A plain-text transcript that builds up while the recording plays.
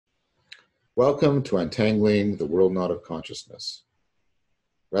Welcome to Untangling the World Knot of Consciousness,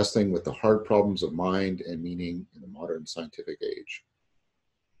 wrestling with the hard problems of mind and meaning in the modern scientific age.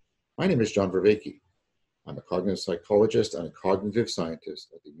 My name is John Vervaeke. I'm a cognitive psychologist and a cognitive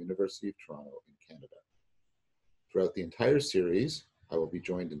scientist at the University of Toronto in Canada. Throughout the entire series, I will be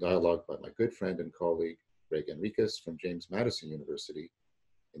joined in dialogue by my good friend and colleague, Gregg Henriques from James Madison University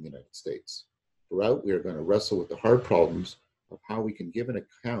in the United States. Throughout, we are going to wrestle with the hard problems of how we can give an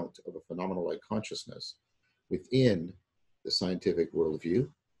account of a phenomenal-like consciousness within the scientific worldview,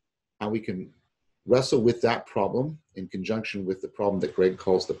 how we can wrestle with that problem in conjunction with the problem that Gregg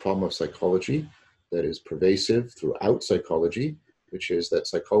calls the problem of psychology that is pervasive throughout psychology, which is that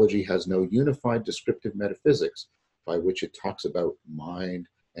psychology has no unified descriptive metaphysics by which it talks about mind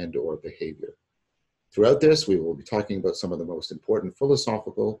and or behavior. Throughout this, we will be talking about some of the most important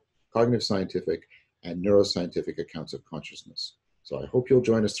philosophical, cognitive scientific, and neuroscientific accounts of consciousness. So I hope you'll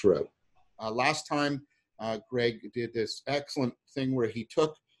join us throughout. Last time, Gregg did this excellent thing where he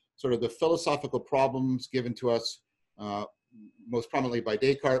took sort of the philosophical problems given to us, most prominently by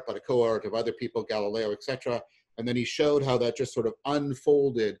Descartes, but a cohort of other people, Galileo, etc. And then he showed how that just sort of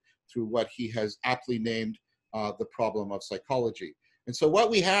unfolded through what he has aptly named the problem of psychology. And so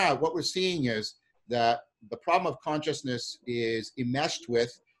what we're seeing is that the problem of consciousness is enmeshed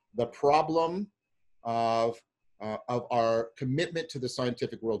with the problem of our commitment to the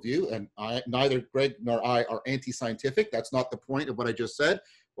scientific worldview. And neither Gregg nor I are anti-scientific. That's not the point of what I just said.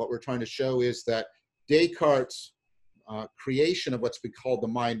 What we're trying to show is that Descartes' creation of what's been called the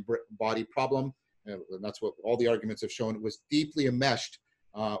mind-body problem, and that's what all the arguments have shown, was deeply enmeshed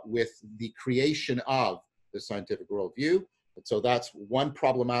with the creation of the scientific worldview. And so that's one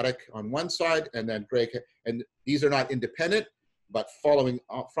problematic on one side, and then Gregg, and these are not independent, but following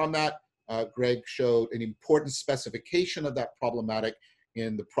from that, Gregg showed an important specification of that problematic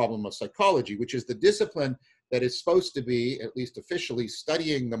in the problem of psychology, which is the discipline that is supposed to be, at least officially,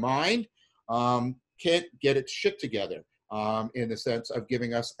 studying the mind, can't get its shit together in the sense of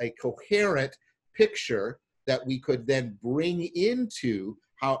giving us a coherent picture that we could then bring into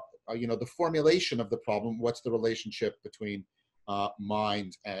how, the formulation of the problem. What's the relationship between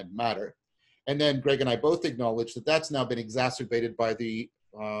mind and matter? And then Gregg and I both acknowledge that that's now been exacerbated by the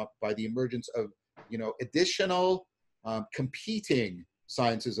emergence of, additional competing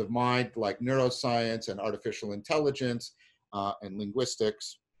sciences of mind like neuroscience and artificial intelligence and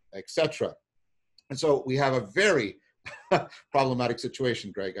linguistics, etc. And so we have a very problematic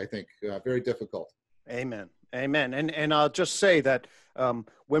situation, Gregg, I think, very difficult. Amen. Amen. And I'll just say that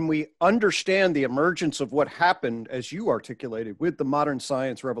when we understand the emergence of what happened, as you articulated, with the modern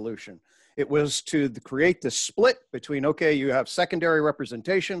science revolution, it was to create this split between, okay, you have secondary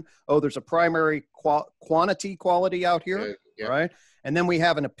representation. Oh, there's a primary quality out here, yeah. Right? And then we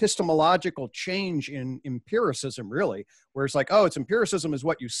have an epistemological change in empiricism, really, where it's like, oh, it's empiricism is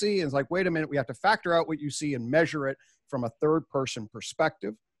what you see. And it's like, wait a minute, we have to factor out what you see and measure it from a third-person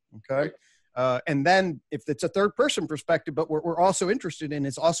perspective, okay? And then if it's a third-person perspective, but we're also interested in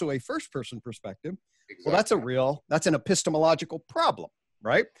is also a first-person perspective, exactly. Well, that's an epistemological problem,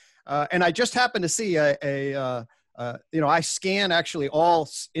 right? And I just happened to see I scan actually all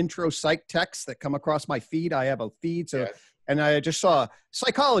intro psych texts that come across my feed. I have a feed, so, yes. And I just saw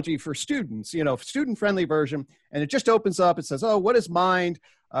psychology for students, student-friendly version, and it just opens up. It says, oh, what is mind?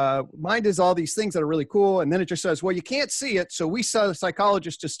 Mind is all these things that are really cool. And then it just says, well, you can't see it. So we saw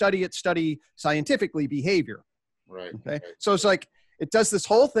psychologists to study scientifically behavior. Right. Okay. Right. So it's like, it does this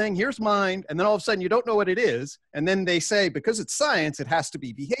whole thing. Here's mind. And then all of a sudden you don't know what it is. And then they say, because it's science, it has to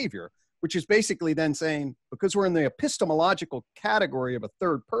be behavior, which is basically then saying, because we're in the epistemological category of a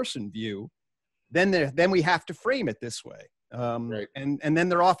third person view, then we have to frame it this way. Right. And then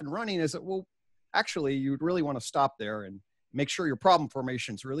they're often running as, well, actually you'd really want to stop there and make sure your problem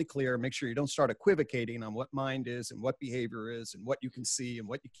formation is really clear. Make sure you don't start equivocating on what mind is and what behavior is and what you can see and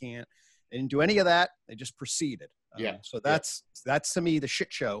what you can't. They didn't do any of that. They just proceeded. So that's to me the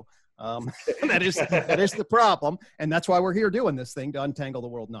shit show. That is the problem, and that's why we're here doing this thing to untangle the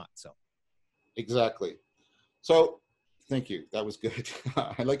world knot. So exactly. So thank you. That was good.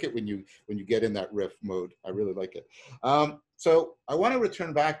 I like it when you get in that riff mode. I really like it. So I want to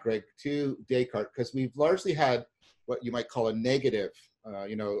return back, Gregg, to Descartes, because we've largely had what you might call a negative,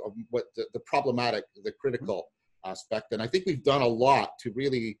 of what the problematic, the critical aspect. And I think we've done a lot to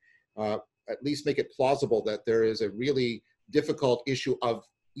really at least make it plausible that there is a really difficult issue of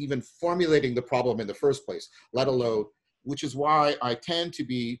even formulating the problem in the first place, let alone, which is why I tend to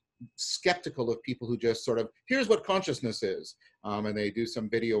be skeptical of people who just sort of, here's what consciousness is, and they do some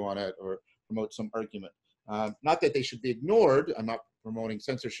video on it or promote some argument. Not that they should be ignored. I'm not promoting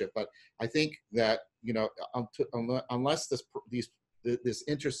censorship, but I think that, you know, unless this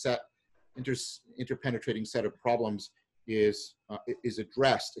interpenetrating set of problems is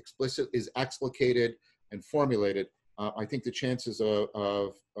addressed, is explicated and formulated, I think the chances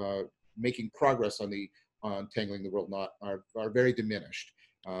of making progress on untangling the world knot are very diminished.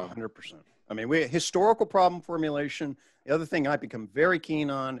 100%. I mean, historical problem formulation. The other thing I become very keen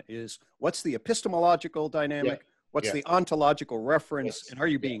on is what's the epistemological dynamic? Yeah. What's the ontological reference? And are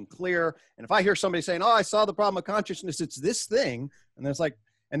you being clear? And if I hear somebody saying, oh, I saw the problem of consciousness, it's this thing. And there's like,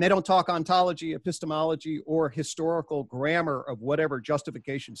 and they don't talk ontology, epistemology, or historical grammar of whatever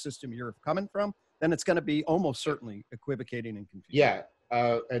justification system you're coming from, then it's going to be almost certainly equivocating and confusing.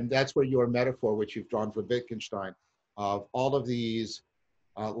 Yeah. And that's where your metaphor, which you've drawn from Wittgenstein, of all of these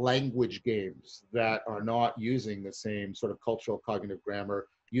language games that are not using the same sort of cultural cognitive grammar,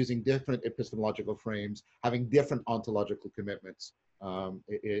 using different epistemological frames, having different ontological commitments,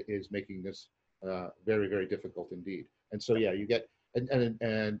 is making this very, very difficult indeed. And so, yeah, you get, as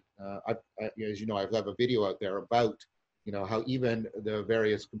you know, I have a video out there about, you know, how even the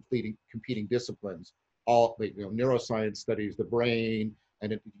various competing disciplines, all, you know, neuroscience studies the brain,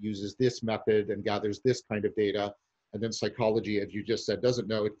 and it uses this method and gathers this kind of data. And then psychology, as you just said, doesn't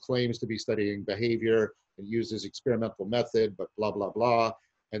know. It claims to be studying behavior and uses experimental method, but blah, blah, blah.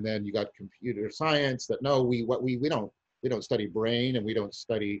 And then you got computer science that no, we don't study brain, and we don't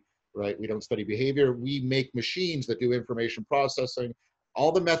study, right? We don't study behavior. We make machines that do information processing.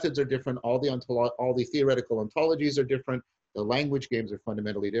 All the methods are different. All the theoretical ontologies are different. The language games are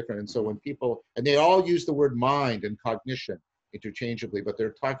fundamentally different. And so when people, and they all use the word mind and cognition interchangeably, but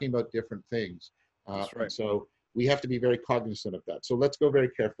they're talking about different things. That's right. And so we have to be very cognizant of that. So let's go very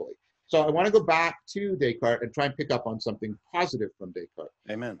carefully. So I want to go back to Descartes and try and pick up on something positive from Descartes.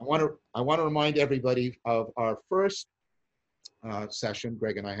 Amen. I want to remind everybody of our first session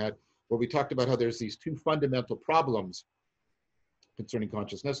Gregg and I had, where we talked about how there's these two fundamental problems concerning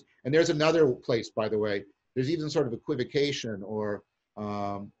consciousness. And there's another place, by the way, there's even sort of equivocation or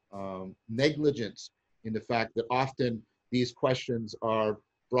negligence in the fact that often these questions are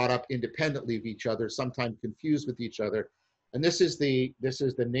brought up independently of each other, sometimes confused with each other. And this is the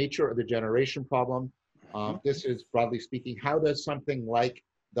nature of the generation problem. This is, broadly speaking, how does something like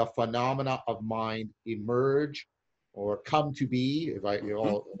the phenomena of mind emerge or come to be, if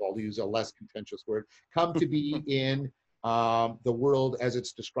I'll use a less contentious word, come to be in the world as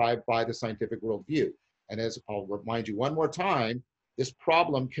it's described by the scientific worldview. And as I'll remind you one more time, this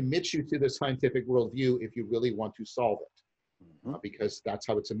problem commits you to the scientific worldview if you really want to solve it. Because that's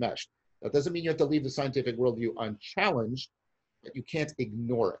how it's enmeshed. That doesn't mean you have to leave the scientific worldview unchallenged, but you can't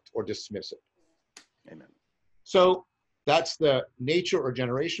ignore it or dismiss it. Amen. So that's the nature or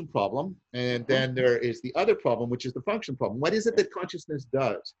generation problem. And then there is the other problem, which is the function problem. What is it that consciousness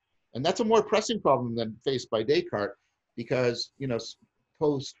does? And that's a more pressing problem than faced by Descartes, because, you know,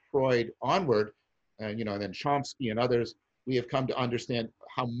 post-Freud onward, and, you know, and then Chomsky and others, we have come to understand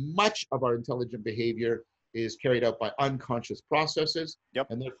how much of our intelligent behavior is carried out by unconscious processes. Yep.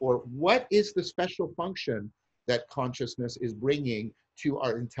 And therefore, what is the special function that consciousness is bringing to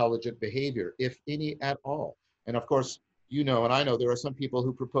our intelligent behavior, if any at all? And of course, you know, and I know there are some people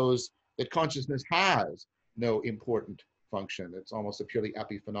who propose that consciousness has no important function. It's almost a purely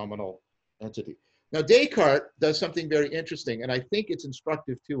epiphenomenal entity. Now, Descartes does something very interesting, and I think it's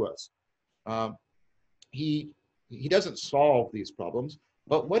instructive to us. He doesn't solve these problems,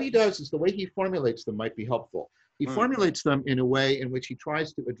 but what he does is the way he formulates them might be helpful. He formulates them in a way in which he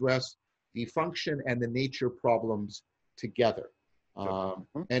tries to address the function and the nature problems together.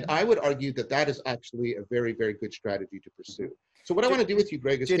 And I would argue that that is actually a very, very good strategy to pursue. So what I want to do with you,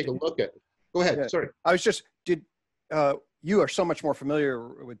 Gregg, is take a look at, go ahead, sorry. I was just, you are so much more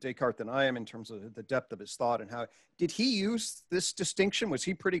familiar with Descartes than I am in terms of the depth of his thought and how, did he use this distinction? Was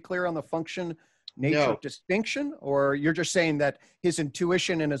he pretty clear on the function nature distinction, or you're just saying that his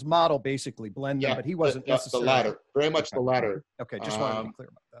intuition and his model basically blend them, but he wasn't necessarily the latter, very much the latter. Okay, just wanted to be clear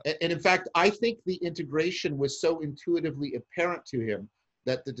about that. And in fact, I think the integration was so intuitively apparent to him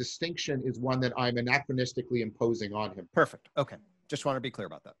that the distinction is one that I'm anachronistically imposing on him. Perfect. Okay, just want to be clear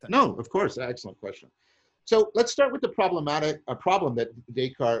about that. Thank No, of course, excellent question. So let's start with the problem that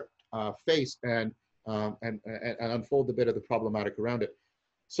Descartes faced and unfold a bit of the problematic around it.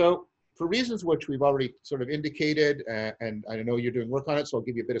 So, for reasons which we've already sort of indicated, and I know you're doing work on it, so I'll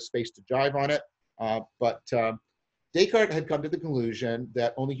give you a bit of space to jive on it. But Descartes had come to the conclusion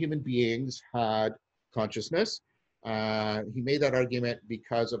that only human beings had consciousness. He made that argument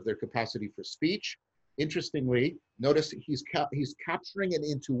because of their capacity for speech. Interestingly, notice he's capturing an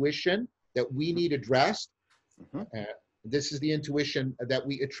intuition that we need addressed, Mm-hmm. This is the intuition that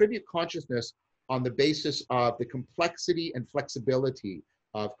we attribute consciousness on the basis of the complexity and flexibility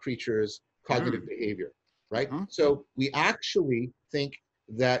of creatures' cognitive behavior, right? Mm-hmm. So we actually think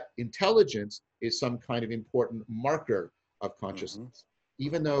that intelligence is some kind of important marker of consciousness,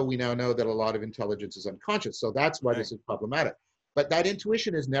 even though we now know that a lot of intelligence is unconscious. So that's why this is problematic. But that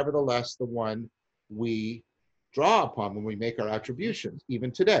intuition is nevertheless the one we draw upon when we make our attributions,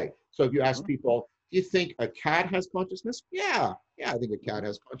 even today. So if you ask people, do you think a cat has consciousness? Yeah, I think a cat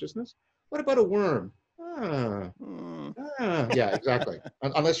has consciousness. What about a worm? Yeah, exactly.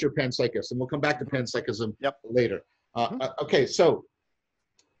 Unless you're panpsychist, and we'll come back to panpsychism later. Okay, so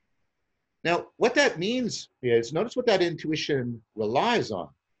now what that means is, notice what that intuition relies on.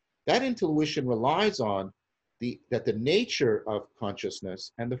 That intuition relies on that the nature of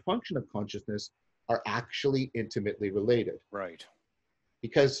consciousness and the function of consciousness are actually intimately related. Right.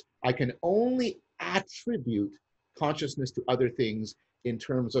 Because I can only attribute consciousness to other things in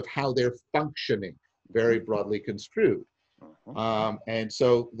terms of how they're functioning, very broadly construed. And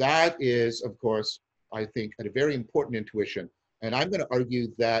so that is, of course, I think, a very important intuition. And I'm going to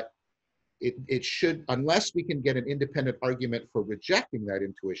argue that it should, unless we can get an independent argument for rejecting that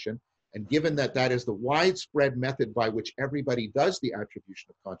intuition, and given that that is the widespread method by which everybody does the attribution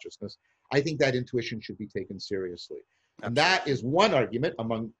of consciousness, I think that intuition should be taken seriously. And that is one argument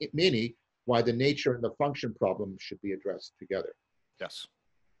among many why the nature and the function problem should be addressed together. Yes.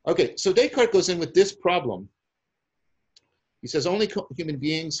 Okay, so Descartes goes in with this problem. He says only human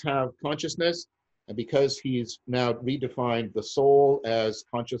beings have consciousness, and because he's now redefined the soul as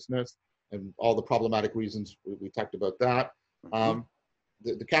consciousness and all the problematic reasons we talked about that,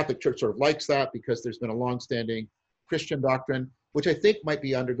 the Catholic Church sort of likes that because there's been a longstanding Christian doctrine, which I think might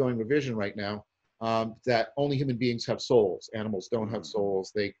be undergoing revision right now, that only human beings have souls. Animals don't have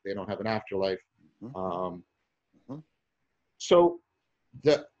souls. They don't have an afterlife. So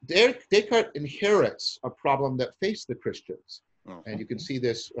Descartes inherits a problem that faced the Christians. And you can see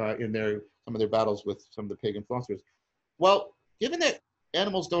this in some of their battles with some of the pagan philosophers. Well, given that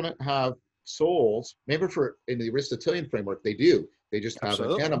animals don't have souls, maybe in the Aristotelian framework, they do. They just have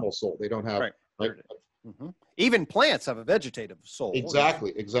an animal soul. They don't have... Even plants have a vegetative soul.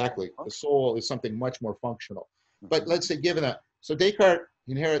 Exactly. The soul is something much more functional. But let's say given that, so Descartes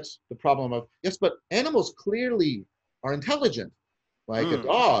inherits the problem of, yes, but animals clearly are intelligent, like a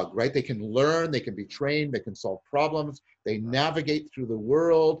dog, right? They can learn, they can be trained, they can solve problems, they navigate through the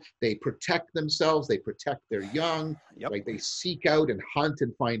world, they protect themselves, they protect their young, like they seek out and hunt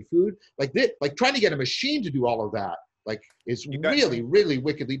and find food. Like trying to get a machine to do all of that, like is really, really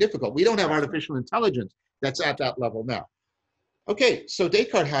wickedly difficult. We don't have artificial intelligence that's at that level now. Okay, so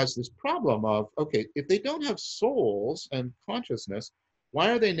Descartes has this problem of, okay, if they don't have souls and consciousness, why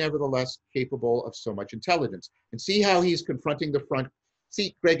are they nevertheless capable of so much intelligence? And see how he's confronting the front.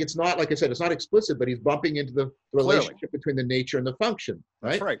 See, Greg, it's not, like I said, it's not explicit, but he's bumping into the relationship between the nature and the function,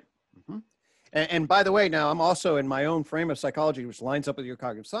 right? That's right. And by the way, now I'm also in my own frame of psychology, which lines up with your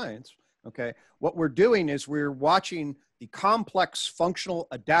cognitive science. Okay, what we're doing is we're watching the complex functional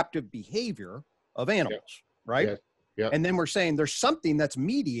adaptive behavior of animals, right? And then we're saying there's something that's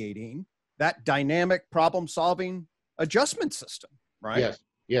mediating that dynamic problem-solving adjustment system, right?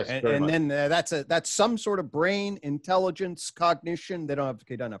 Yes. And then that's some sort of brain intelligence, cognition. They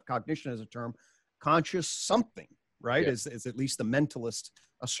don't have cognition as a term, conscious something, right? Is at least the mentalist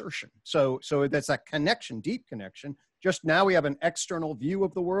assertion. So that's that connection, deep connection. Just now we have an external view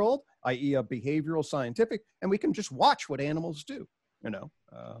of the world, i.e. a behavioral scientific, and we can just watch what animals do,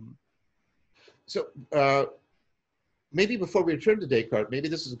 So maybe before we return to Descartes, maybe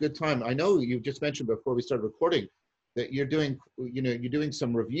this is a good time. I know you just mentioned before we started recording that you're doing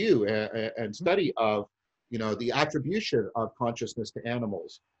some review and study of, the attribution of consciousness to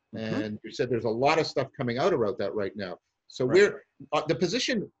animals. And you said there's a lot of stuff coming out about that right now. So the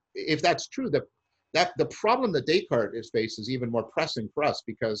position, if that's true, that the problem that Descartes faces is even more pressing for us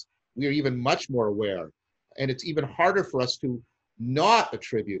because we are even much more aware. And it's even harder for us to not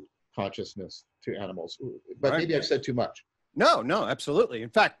attribute consciousness to animals. But maybe I've said too much. No, absolutely. In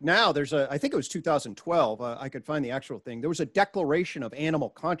fact, now I think it was 2012, I could find the actual thing. There was a declaration of animal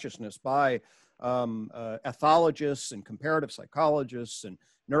consciousness by ethologists and comparative psychologists and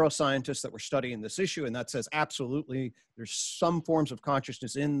neuroscientists that were studying this issue. And that says, absolutely, there's some forms of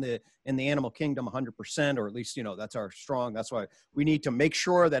consciousness in the animal kingdom, 100%, or at least, that's why we need to make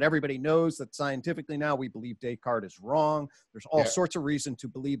sure that everybody knows that scientifically now we believe Descartes is wrong. There's all sorts of reason to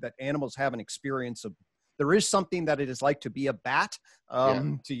believe that animals have an experience of, there is something that it is like to be a bat,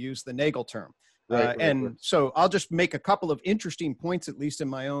 to use the Nagel term. And so I'll just make a couple of interesting points, at least in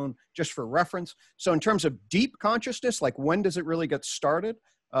my own, just for reference. So in terms of deep consciousness, like when does it really get started?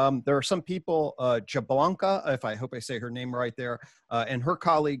 There are some people, Jablonka, if I hope I say her name right there, and her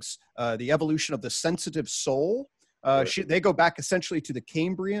colleagues, the evolution of the sensitive soul. They go back essentially to the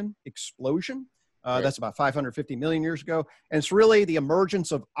Cambrian explosion. That's about 550 million years ago. And it's really the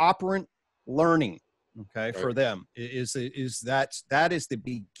emergence of operant learning, for them, that is the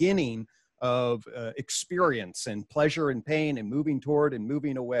beginning of experience and pleasure and pain and moving toward and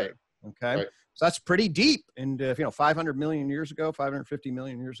moving away. So that's pretty deep. And 500 million years ago, 550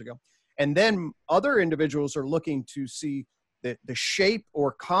 million years ago. And then other individuals are looking to see the shape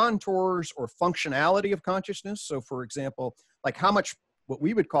or contours or functionality of consciousness. So for example, like how much what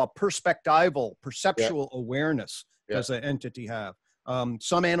we would call perspectival, perceptual awareness does an entity have?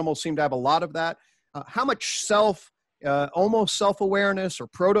 Some animals seem to have a lot of that. How much almost self-awareness, or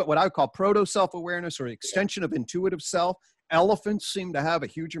what I would call proto-self-awareness, or extension of intuitive self. Elephants seem to have a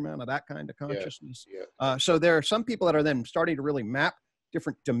huge amount of that kind of consciousness. So there are some people that are then starting to really map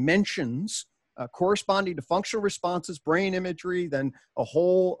different dimensions corresponding to functional responses, brain imagery, then a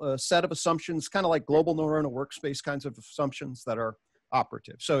whole set of assumptions, kind of like global neuronal workspace kinds of assumptions that are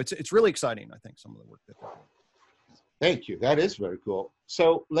operative. So it's really exciting, I think, some of the work that they're doing. Thank you. That is very cool.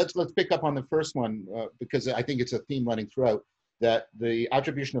 So let's pick up on the first one because I think it's a theme running throughout, that the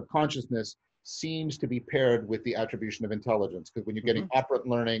attribution of consciousness seems to be paired with the attribution of intelligence, because when you're getting operant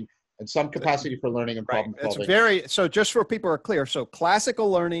learning and some capacity for learning and problem solving. So just so people are clear, so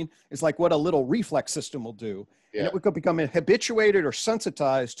classical learning is like what a little reflex system will do. And it would become habituated or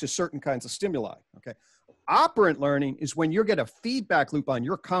sensitized to certain kinds of stimuli. Operant learning is when you get a feedback loop on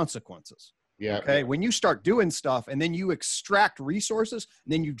your consequences. When you start doing stuff and then you extract resources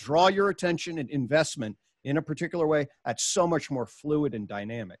and then you draw your attention and investment in a particular way, that's so much more fluid and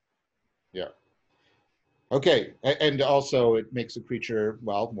dynamic. Okay. And also it makes a creature,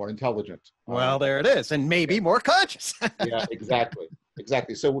 well, more intelligent. Well, there it is. And maybe more conscious. Exactly.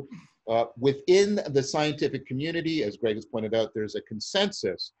 So within the scientific community, as Greg has pointed out, there's a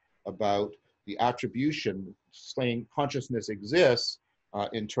consensus about the attribution, saying consciousness exists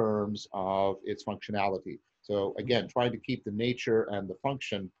in terms of its functionality. So again, trying to keep the nature and the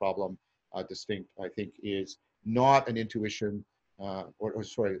function problem distinct, I think, is not an intuition,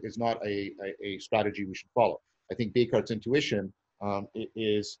 is not a strategy we should follow. I think Descartes' intuition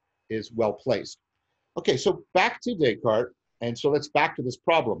is well placed. Okay, so back to Descartes, and so let's back to this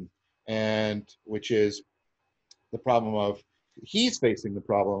problem, and which is the problem of, he's facing the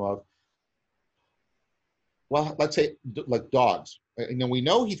problem of, well, let's say like dogs. We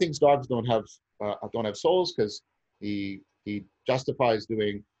know he thinks dogs don't have souls because he justifies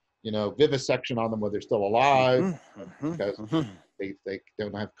doing vivisection on them when they're still alive because they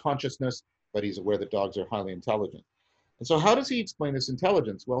don't have consciousness, but he's aware that dogs are highly intelligent. And so how does he explain this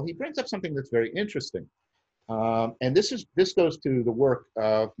intelligence? Well, he brings up something that's very interesting. And this goes to the work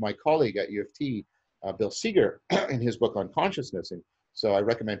of my colleague at U of T, Bill Seeger, in his book on consciousness. And so I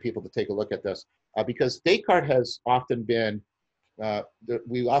recommend people to take a look at this because Descartes has often been,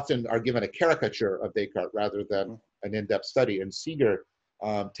 we often are given a caricature of Descartes rather than an in-depth study. And Seeger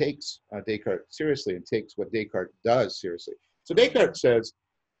takes Descartes seriously and takes what Descartes does seriously. So Descartes says,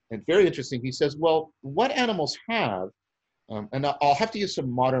 and very interesting, he says, well, what animals have, and I'll have to use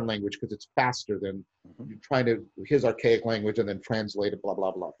some modern language because it's faster than trying to his archaic language and then translate it, blah,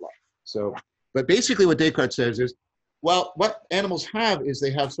 blah, blah, blah. So, but basically what Descartes says is, well, what animals have is they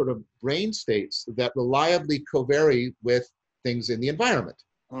have sort of brain states that reliably covary with things in the environment,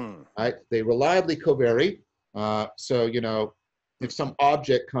 right? They reliably covary. So, if some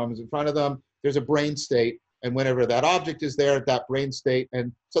object comes in front of them, there's a brain state, and whenever that object is there, that brain state,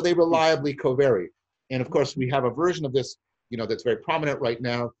 and so they reliably covary. And of course, we have a version of this, that's very prominent right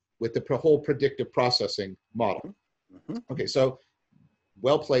now with the whole predictive processing model. Okay, so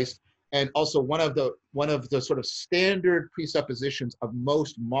well placed. And also one of the sort of standard presuppositions of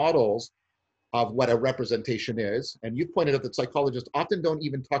most models of what a representation is, and you've pointed out that psychologists often don't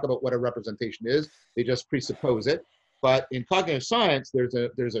even talk about what a representation is; they just presuppose it. But in cognitive science, there's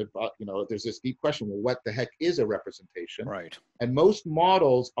this deep question: well, what the heck is a representation? Right. And most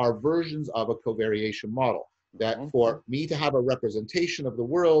models are versions of a covariation model. That for me to have a representation of the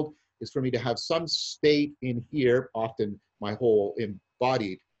world is for me to have some state in here, often my whole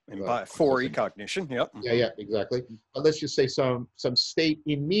embodied. Fore cognition, yep. Yeah, exactly. But let's just say some state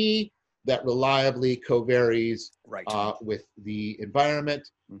in me that reliably covaries with the environment.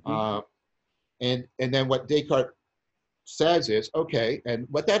 And then what Descartes says is, okay, and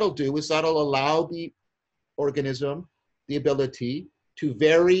what that'll do is that'll allow the organism the ability to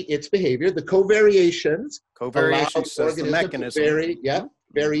vary its behavior. The covariations allow Covariation the says the organism to mechanism.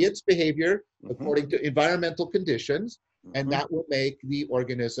 vary its behavior Mm-hmm. according to environmental conditions, and Mm-hmm. that will make the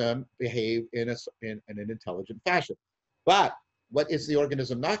organism behave in an intelligent fashion. But what is the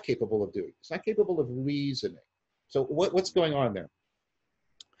organism not capable of doing? It's not capable of reasoning. So what's going on there?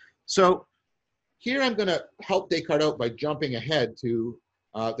 So here I'm going to help Descartes out by jumping ahead to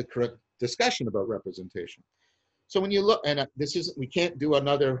the correct discussion about representation. So when you look, and this isn't, we can't do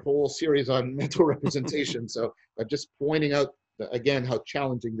another whole series on mental representation. So I'm just pointing out again how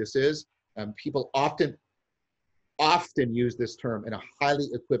challenging this is. People often use this term in a highly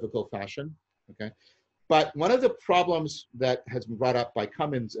equivocal fashion. Okay, but one of the problems that has been brought up by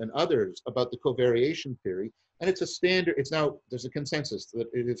Cummins and others about the covariation theory, and it's a standard, it's now, there's a consensus that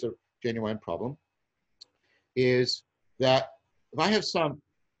it is a genuine problem, is that if I have some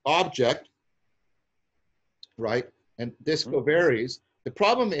object, right, and this covaries, the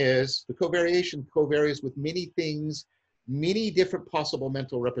problem is the covariation covaries with many things, many different possible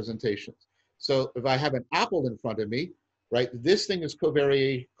mental representations. So if I have an apple in front of me, right, this thing is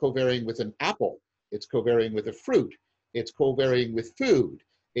covarying with an apple. It's covarying with a fruit. It's covarying with food.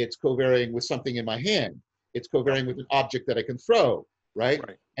 It's covarying with something in my hand. It's covarying with an object that I can throw, right?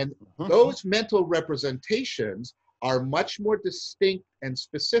 And those mental representations are much more distinct and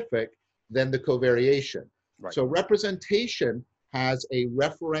specific than the covariation. So representation has a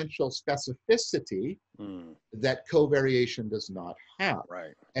referential specificity that covariation does not have.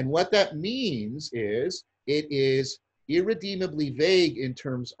 And what that means is it is irredeemably vague in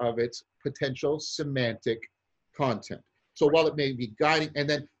terms of its potential semantic content. So while it may be guiding, and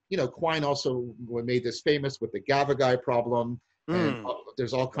then, you know, Quine also made this famous with the Gavagai problem, and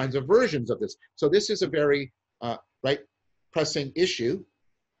there's all kinds of versions of this. So this is a very pressing issue,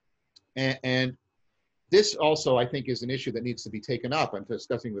 and this also, I think, is an issue that needs to be taken up. I'm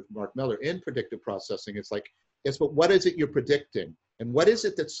discussing with Mark Miller in predictive processing. It's like, yes, but what is it you're predicting? And what is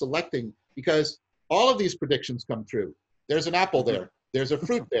it that's selecting? Because all of these predictions come true. There's an apple there. There's a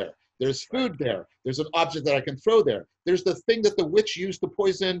fruit there. There's food there. There's an object that I can throw there. There's the thing that the witch used to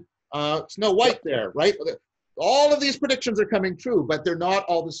poison Snow White there, right? All of these predictions are coming true, but they're not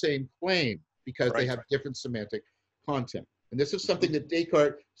all the same claim because they have different semantic content. And this is something that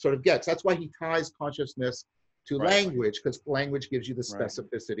Descartes sort of gets. That's why he ties consciousness to language, because language gives you the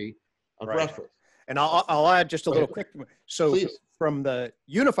specificity of reference. And I'll add just a little quick. So Please. From the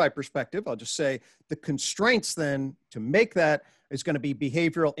unified perspective, I'll just say the constraints then to make that is going to be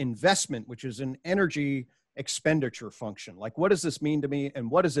behavioral investment, which is an energy expenditure function. Like, what does this mean to me,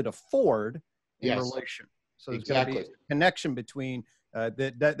 and what does it afford in relation? So there's going to be a connection between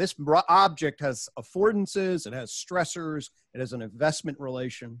this object has affordances, it has stressors, it has an investment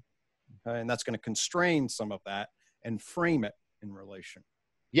relation, and that's going to constrain some of that and frame it in relation.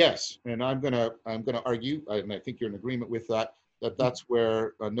 Yes, and I'm gonna argue, and I think you're in agreement with that, that's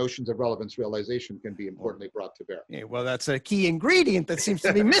where notions of relevance realization can be importantly brought to bear. Yeah, well, that's a key ingredient that seems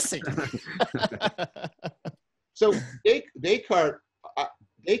to be missing. So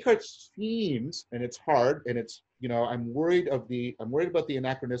Descartes seems, and it's hard, and it's, you know, I'm worried about the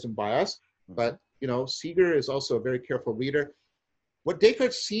anachronism bias, but, you know, Seeger is also a very careful reader. What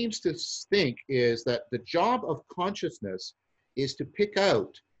Descartes seems to think is that the job of consciousness is to pick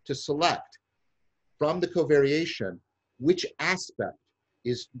out, to select from the covariation which aspect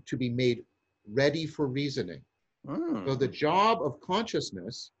is to be made ready for reasoning. So the job of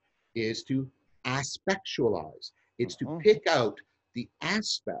consciousness is to aspectualize. It's to pick out the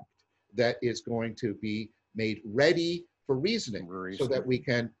aspect that is going to be made ready for reasoning, so that we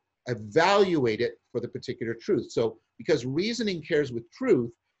can evaluate it for the particular truth. So because reasoning cares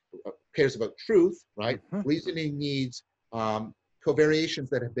about truth, right? Reasoning needs covariations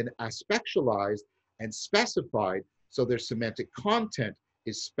that have been aspectualized and specified, so their semantic content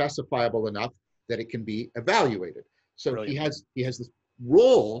is specifiable enough that it can be evaluated. So he has this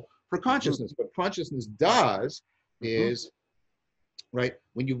role for consciousness. What consciousness does is, the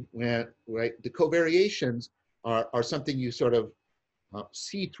covariations are something you sort of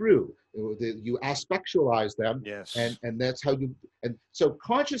see through. You aspectualize them, and that's how you. And so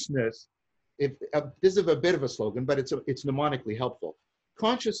consciousness, this is a bit of a slogan, but it's mnemonically helpful.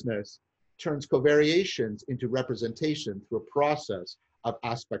 Consciousness turns covariations into representation through a process of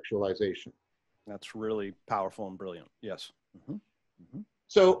aspectualization. That's really powerful and brilliant. Yes.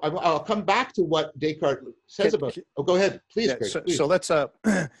 So I'll come back to what Descartes says about. Oh, go ahead, please. Greg, please. So let's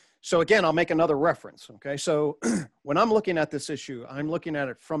So again, I'll make another reference. Okay. So when I'm looking at this issue, I'm looking at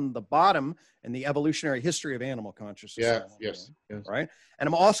it from the bottom and the evolutionary history of animal consciousness. Yeah, yes, yes. Right. And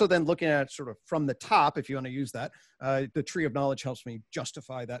I'm also then looking at it sort of from the top, if you want to use that. The tree of knowledge helps me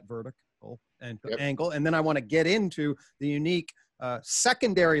justify that vertical and angle. And then I want to get into the unique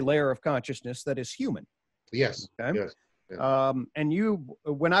secondary layer of consciousness that is human. Yes. Okay? Yes. And you,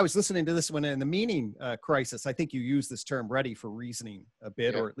 when I was listening to this one in the meaning crisis, I think you used this term ready for reasoning a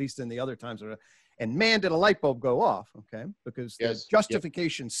bit, or at least in the other times. And man, did a light bulb go off, okay? Because the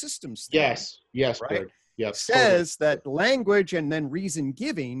justification systems theory, yes, right, Greg. Yes, says that language and then reason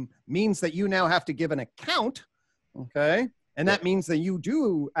giving means that you now have to give an account, okay? And that means that you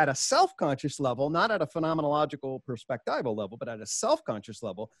do at a self-conscious level, not at a phenomenological perspectival level, but at a self-conscious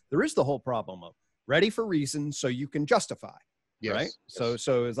level, there is the whole problem of ready for reason so you can justify, right? So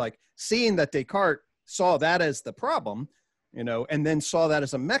it's like seeing that Descartes saw that as the problem, you know, and then saw that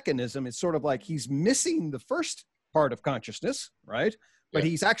as a mechanism. It's sort of like he's missing the first part of consciousness, right? But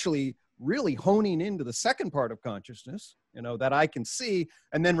he's actually really honing into the second part of consciousness, you know, that I can see.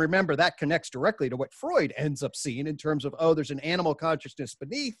 And then remember, that connects directly to what Freud ends up seeing in terms of, oh, there's an animal consciousness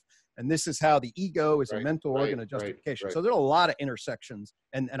beneath, and this is how the ego is a mental organ of justification. So there are a lot of intersections.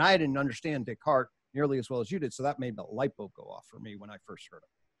 And I didn't understand Descartes nearly as well as you did. So that made the light bulb go off for me when I first heard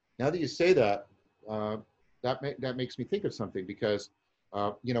it. Now that you say that, that makes me think of something, because,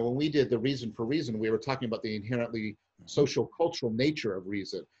 you know, when we did the reason for reason, we were talking about the inherently social cultural nature of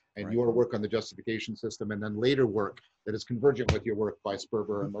reason, and your work on the justification system, and then later work that is convergent with your work by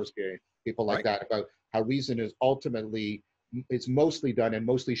Sperber and Mosque, people like that, about how reason is ultimately, it's mostly done and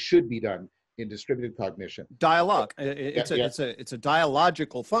mostly should be done in distributed cognition. Dialogue. It's a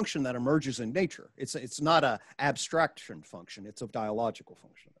dialogical function that emerges in nature. It's not a abstraction function. It's a dialogical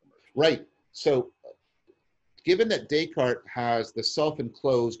function that emerges. Right. So given that Descartes has the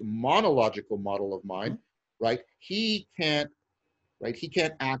self-enclosed monological model of mind, right? He can't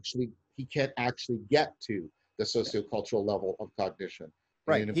actually get to the sociocultural level of cognition.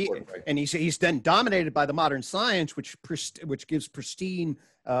 Right. He's then dominated by the modern science, which gives pristine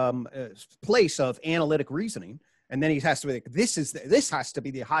place of analytic reasoning. And then he has to be like, this has to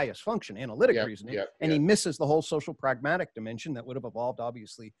be the highest function, analytic reasoning. And he misses the whole social pragmatic dimension that would have evolved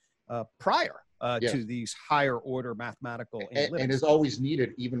obviously prior to these higher order mathematical analytics. And is always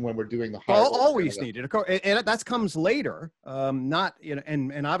needed, even when we're doing the higher order. Always needed. And that comes later, not, you know,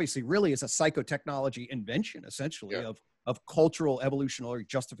 and obviously really is a psychotechnology invention, essentially, of cultural evolutionary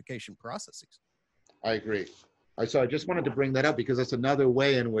justification processes. I agree. So I just wanted to bring that up because that's another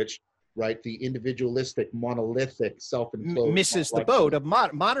way in which, right, the individualistic, monolithic, self-enclosed misses the boat of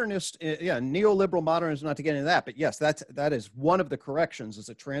modernist, neoliberal modernism, not to get into that, but yes, that is one of the corrections, is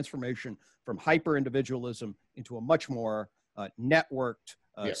a transformation from hyper-individualism into a much more networked,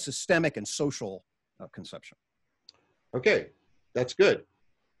 systemic and social conception. Okay, that's good.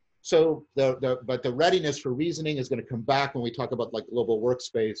 So but the readiness for reasoning is going to come back when we talk about like global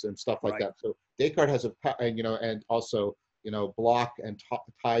workspace and stuff like that. So Descartes has and also, you know, Bloch and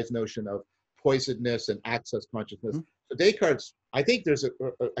Tye's notion of poisedness and access consciousness. So Descartes, I think there's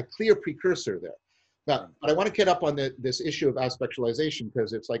a clear precursor there. Now, but I want to get up on this issue of aspectualization,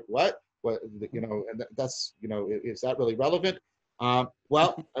 because it's like, what, you know, and that's, you know, is that really relevant?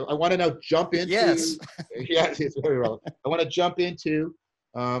 Well, I want to now jump into, yes, it's very relevant. I want to jump into,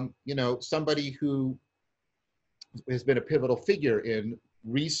 you know, somebody who has been a pivotal figure in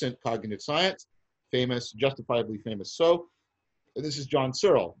recent cognitive science, justifiably famous. So this is John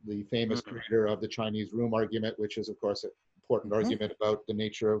Searle, the famous creator of the Chinese room argument, which is, of course, an important argument about the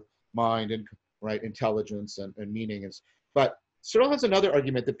nature of mind and intelligence and meaning. But Searle has another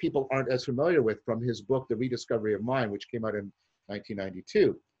argument that people aren't as familiar with from his book, The Rediscovery of Mind, which came out in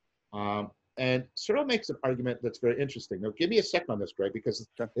 1992. And Searle makes an argument that's very interesting. Now, give me a sec on this, Greg, because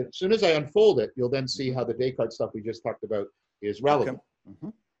as soon as I unfold it, you'll then see how the Descartes stuff we just talked about is relevant.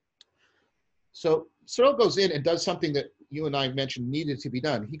 So Searle goes in and does something that you and I mentioned needed to be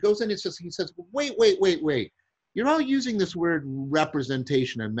done. He goes in and he says, wait. You're all using this word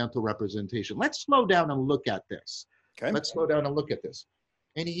representation and mental representation. Let's slow down and look at this. Let's slow down and look at this.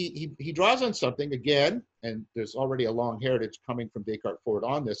 And he draws on something again, and there's already a long heritage coming from Descartes forward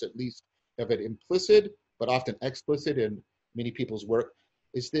on this, at least of it implicit, but often explicit in many people's work,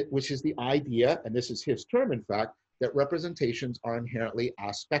 which is the idea, and this is his term, in fact, that representations are inherently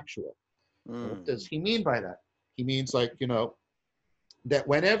aspectual. What does he mean by that? He means, like, you know, that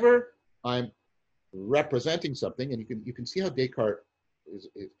whenever I'm representing something, and you can see how Descartes is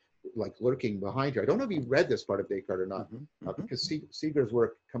like lurking behind here. I don't know if you read this part of Descartes or not, because Seeger's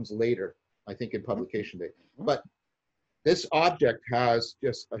work comes later, I think, in publication date. But this object has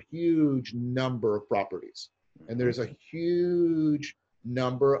just a huge number of properties, and there's a huge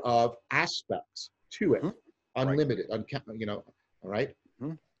number of aspects to it, Mhm. unlimited, you know, all right?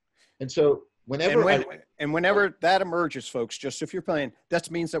 Mhm. And so whenever and whenever that emerges, folks, just if you're playing, that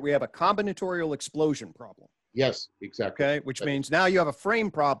means that we have a combinatorial explosion problem. yes, exactly. Okay, which means now you have a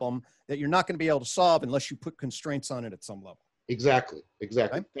frame problem that you're not going to be able to solve unless you put constraints on it at some level. Exactly,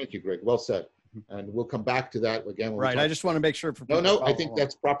 exactly. Okay? Thank you, Greg. Well said. Mhm. And we'll come back to that again when we Right. talk. I just want to make sure for No, people. no, I think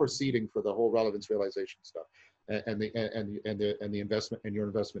that's proper seeding for the whole relevance realization stuff, and the investment and your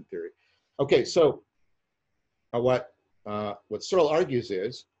investment theory. Okay, so what Searle argues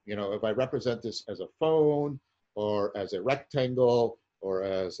is, you know, if I represent this as a phone or as a rectangle or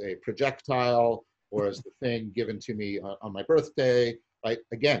as a projectile or as the thing given to me on my birthday, right?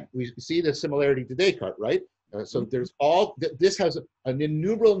 Again, we see the similarity to Descartes, right? So there's this has an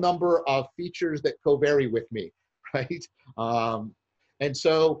innumerable number of features that co-vary with me, right? And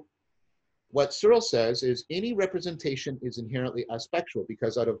so what Searle says is any representation is inherently aspectual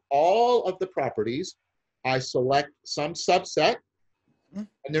because out of all of the properties, I select some subset, and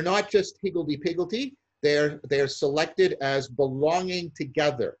they're not just higgledy-piggledy. They're selected as belonging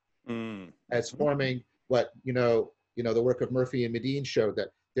together, as forming what the work of Murphy and Medine showed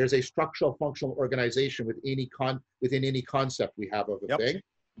that there's a structural functional organization within any concept we have of a thing,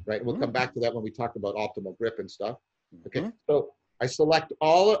 right? We'll come back to that when we talk about optimal grip and stuff. Okay, so I select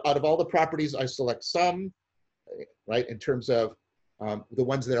out of all the properties, I select some, right, in terms of the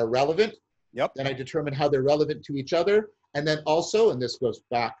ones that are relevant. Yep. Then I determine how they're relevant to each other. And then also, and this goes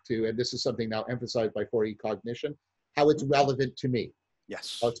back to, and this is something now emphasized by fore cognition, how it's relevant to me.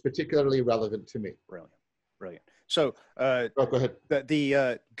 Yes. How it's particularly relevant to me. Brilliant. Brilliant. So go ahead.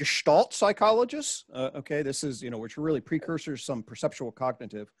 The Gestalt psychologists, okay, this is, which are really precursors, some perceptual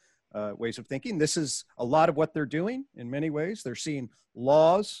cognitive ways of thinking. This is a lot of what they're doing in many ways. They're seeing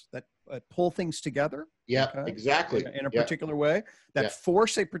laws that pull things together. Yeah, okay, exactly. In a particular way that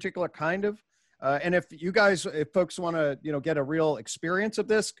force a particular kind of, and if folks want to, get a real experience of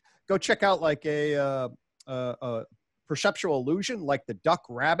this, go check out like a perceptual illusion, like the duck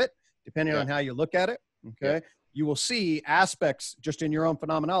rabbit, depending on how you look at it. Okay. You will see aspects just in your own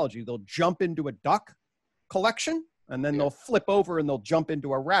phenomenology. They'll jump into a duck collection and then they'll flip over and they'll jump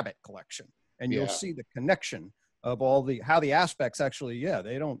into a rabbit collection. And you'll see the connection of how the aspects actually,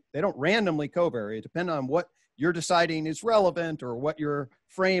 they don't randomly covary. It depends on what you're deciding is relevant or what your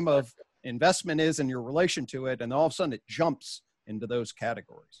frame of investment is and your relation to it. And all of a sudden it jumps into those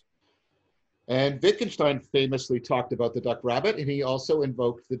categories. And Wittgenstein famously talked about the duck rabbit, and he also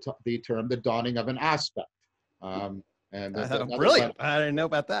invoked the term the dawning of an aspect. Brilliant. I didn't know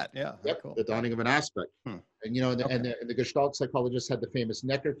about that. Yeah. Yep, cool. The dawning of an aspect. And, the Gestalt psychologists had the famous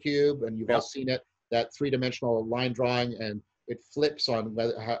Necker cube, and you've all seen it, that three-dimensional line drawing, and it flips on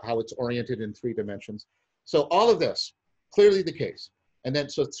how it's oriented in 3 dimensions. So all of this, clearly the case. And then,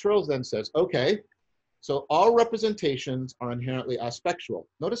 so Searle then says, okay, so all representations are inherently aspectual.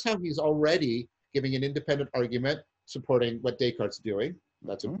 Notice how he's already giving an independent argument supporting what Descartes is doing.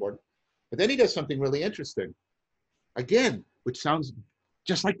 That's important. But then he does something really interesting. Again, which sounds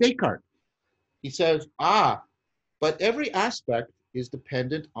just like Descartes. He says, but every aspect is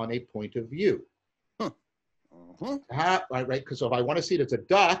dependent on a point of view. Right? Because so if I want to see it as a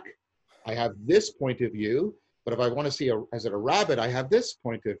duck, I have this point of view. But if I want to see it as a rabbit, I have this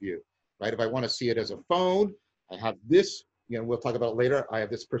point of view. Right? If I want to see it as a phone, I have this, we'll talk about it later, I have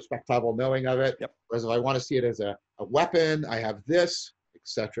this perspectival knowing of it. Whereas if I want to see it as a weapon, I have this, et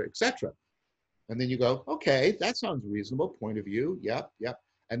cetera, et cetera. And then you go, okay, that sounds reasonable, point of view, yep.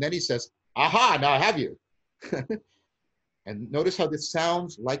 And then he says, aha, now I have you. And notice how this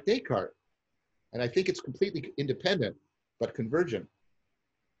sounds like Descartes. And I think it's completely independent, but convergent.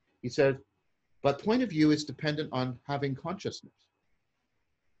 He says, but point of view is dependent on having consciousness.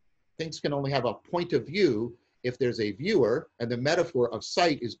 Things can only have a point of view if there's a viewer, and the metaphor of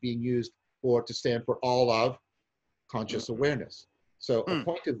sight is being used to stand for all of conscious awareness. So a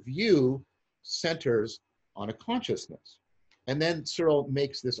point of view centers on a consciousness. And then Searle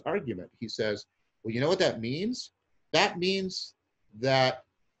makes this argument. He says, well, you know what that means? That means that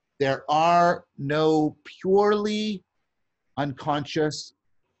there are no purely unconscious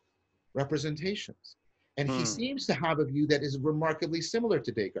representations. And he seems to have a view that is remarkably similar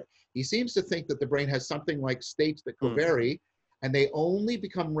to Descartes. He seems to think that the brain has something like states that covary, and they only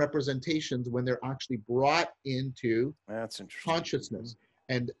become representations when they're actually brought into consciousness.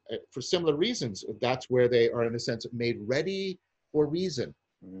 And for similar reasons, that's where they are, in a sense, made ready for reason,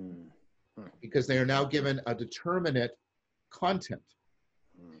 because they are now given a determinate content.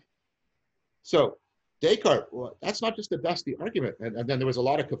 So Descartes, well, that's not just a dusty argument. And then there was a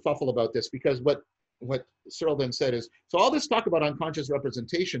lot of kerfuffle about this, because what Searle then said is, so all this talk about unconscious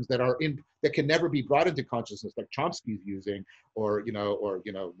representations that can never be brought into consciousness, like Chomsky's using, or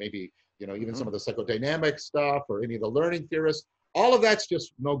maybe even some of the psychodynamic stuff, or any of the learning theorists, all of that's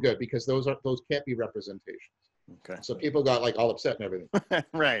just no good, because those can't be representations. Okay. So people got like all upset and everything.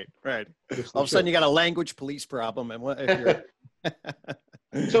 Right. All of a sudden you got a language police problem, and if you're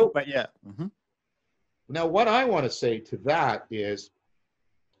so, but yeah. Now what I want to say to that is,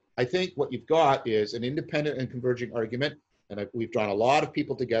 I think what you've got is an independent and converging argument, and we've drawn a lot of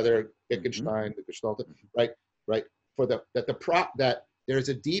people together, Wittgenstein, the Gestalt, right, that there's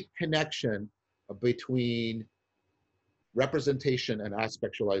a deep connection between representation and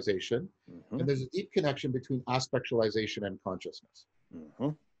aspectualization, and there's a deep connection between aspectualization and consciousness.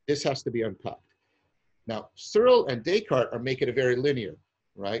 This has to be unpacked. Now, Searle and Descartes are making it very linear,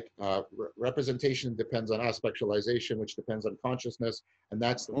 right? Representation depends on aspectualization, which depends on consciousness, and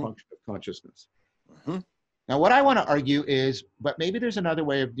that's the function of consciousness. Now, what I want to argue is, but maybe there's another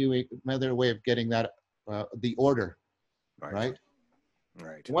way of getting that, the order, right?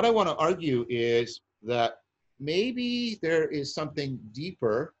 What I want to argue is that maybe there is something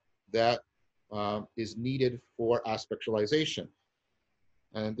deeper that is needed for aspectualization.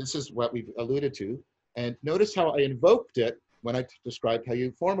 And this is what we've alluded to. And notice how I invoked it when I described how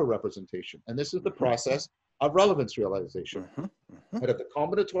you form a representation. And this is the process of relevance realization. Out of the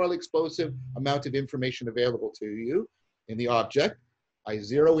combinatorially explosive amount of information available to you in the object, I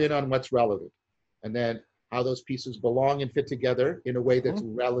zero in on what's relevant, and then how those pieces belong and fit together in a way that's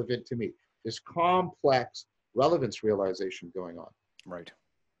relevant to me. This complex relevance realization going on. Right.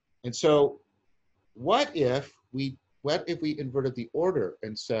 And so what if we inverted the order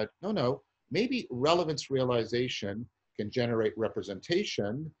and said, no, maybe relevance realization can generate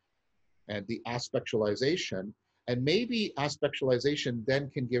representation and the aspectualization, and maybe aspectualization then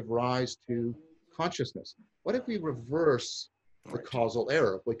can give rise to consciousness. What if we reverse the causal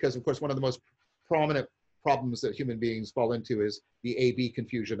error? Because of course, one of the most prominent problems that human beings fall into is the A-B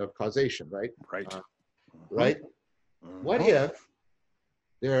confusion of causation, right? Right? What if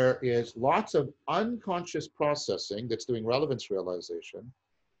there is lots of unconscious processing that's doing relevance realization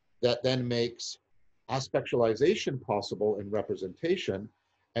that then makes aspectualization possible in representation,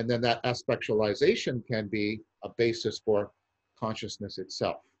 and then that aspectualization can be a basis for consciousness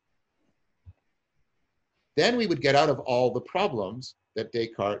itself? Then we would get out of all the problems that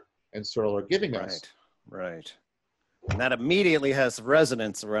Descartes and Searle are giving us. Right. And that immediately has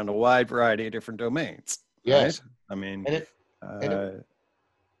resonance around a wide variety of different domains. Yes. Right? I mean,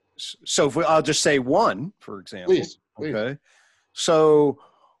 so if I'll just say one, for example. Please. Okay. So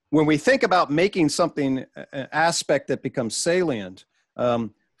when we think about making something an aspect that becomes salient,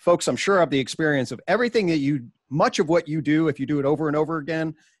 folks, I'm sure, have the experience of everything that much of what you do, if you do it over and over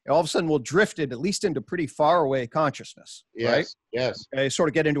again, all of a sudden will drift it at least into pretty far away consciousness. Right? Yes. Okay, sort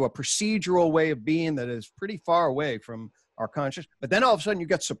of get into a procedural way of being that is pretty far away from our conscious. But then all of a sudden you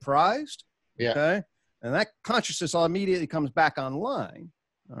get surprised. Yeah. Okay. And that consciousness all immediately comes back online.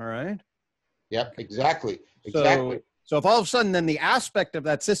 All right. Yep, exactly. So if all of a sudden then the aspect of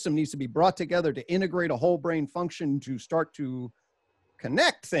that system needs to be brought together to integrate a whole brain function to start to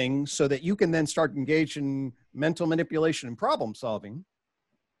connect things so that you can then start engaged in mental manipulation and problem solving.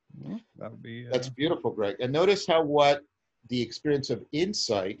 That would be that's beautiful, Greg. And notice how what the experience of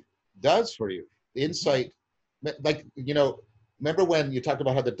insight does for you. The insight, like, remember when you talked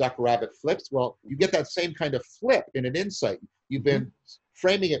about how the duck rabbit flips? Well, you get that same kind of flip in an insight. You've been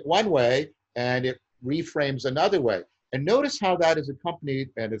framing it one way and it reframes another way. And notice how that is accompanied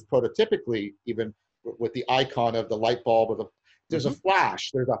and is prototypically even with the icon of the light bulb or there's a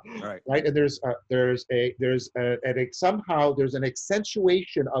flash, there's right, and somehow there's an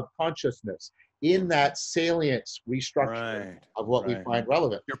accentuation of consciousness in that salience restructuring of what we find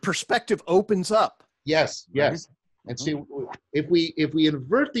relevant. Your perspective opens up. Yes. And see, if we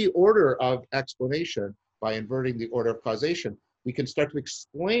invert the order of explanation by inverting the order of causation, we can start to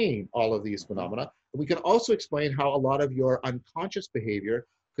explain all of these phenomena. And we can also explain how a lot of your unconscious behavior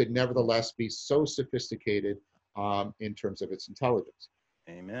could nevertheless be so sophisticated in terms of its intelligence.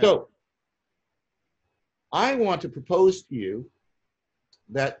 Amen. So I want to propose to you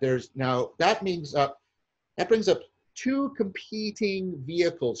that that brings up two competing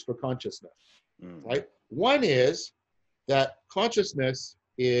vehicles for consciousness, right? One is that consciousness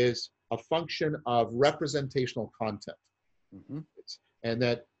is a function of representational content. And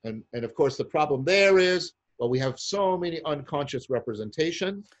of course the problem there is, well, we have so many unconscious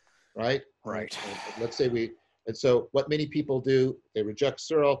representations, right? Right. Let's say and so what many people do, they reject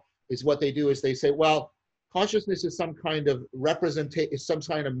Searle, is what they do is they say, well, consciousness is some kind of representation, is some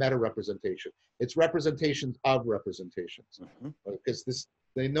kind of meta representation. It's representations of representations. Because this,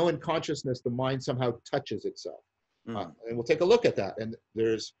 they know in consciousness, the mind somehow touches itself. And we'll take a look at that. And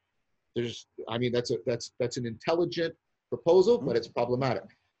there's, I mean, that's an intelligent proposal, but it's problematic.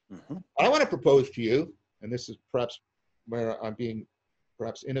 I want to propose to you, and this is perhaps where I'm being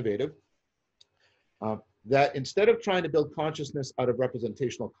perhaps innovative, that instead of trying to build consciousness out of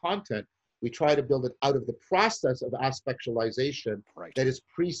representational content, we try to build it out of the process of aspectualization that is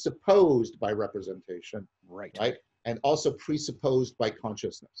presupposed by representation, right? And also presupposed by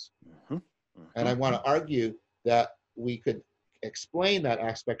consciousness. And I want to argue that we could explain that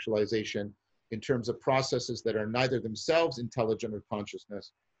aspectualization in terms of processes that are neither themselves intelligent or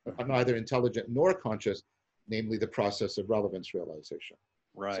consciousness, neither intelligent nor conscious, namely the process of relevance realization.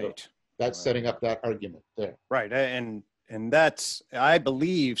 So that's setting up that argument there. And that's, I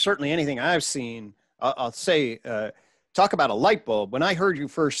believe, certainly anything I've seen, I'll say, talk about a light bulb. When I heard you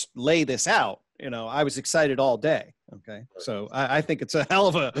first lay this out, you know, I was excited all day. Okay. So I think it's a hell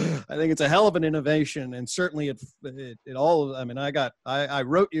of an innovation. And certainly it all, I mean, I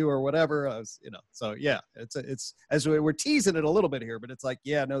wrote you or whatever. I was, you know, so yeah, it's, as we're teasing it a little bit here, but it's like,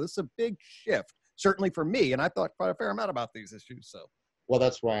 yeah, no, this is a big shift, certainly for me. And I thought quite a fair amount about these issues. So. Well,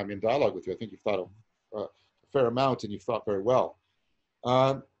 that's why I'm in dialogue with you. I think you've thought of a fair amount, and you've thought very well.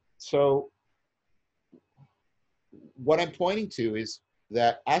 So what I'm pointing to is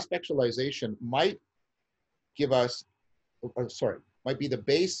that aspectualization might give us, might be the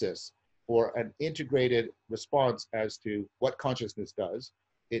basis for an integrated response as to what consciousness does.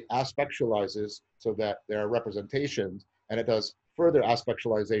 It aspectualizes so that there are representations, and it does further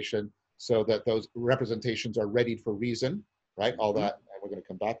aspectualization so that those representations are readied for reason, right? All that, and we're going to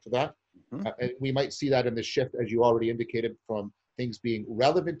come back to that. And we might see that in the shift, as you already indicated, from things being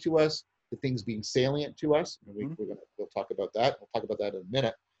relevant to us to things being salient to us. And we'll talk about that. We'll talk about that in a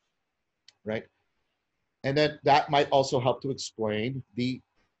minute, right? And then that might also help to explain the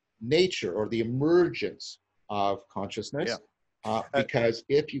nature or the emergence of consciousness. Because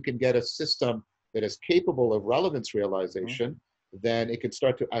if you can get a system that is capable of relevance realization, then it can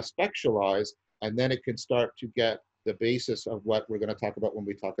start to aspectualize, and then it can start to get the basis of what we're going to talk about when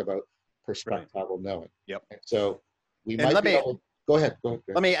we talk about perspectival knowing. And so we might be able, go ahead.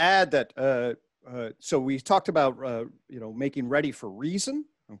 Let me add that, so we talked about, you know, making ready for reason,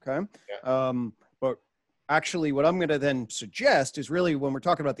 okay? But actually what I'm going to then suggest is really when we're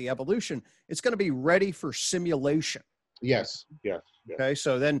talking about the evolution, it's going to be ready for simulation. Yes. Okay,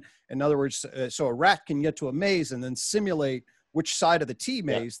 so then, in other words, so a rat can get to a maze and then simulate which side of the T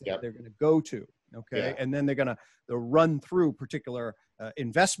maze that they're going to go to. Okay, and then they'll run through particular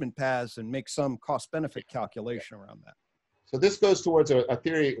investment paths and make some cost-benefit calculation around that. So this goes towards a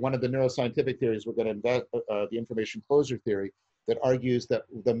theory, one of the neuroscientific theories we're going to invest, the information closure theory, that argues that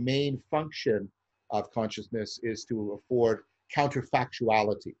the main function of consciousness is to afford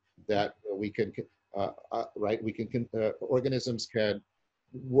counterfactuality, that we can, organisms can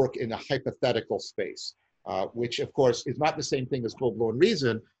work in a hypothetical space, which of course is not the same thing as full-blown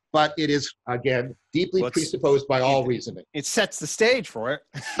reason, but it is, again, deeply presupposed by all reasoning. It sets the stage for it.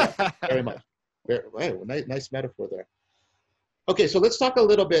 Very much. Nice metaphor there. Okay, so let's talk a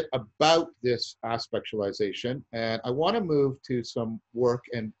little bit about this aspectualization. And I want to move to some work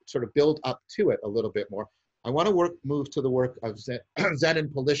and sort of build up to it a little bit more. I want to move to the work of Zenon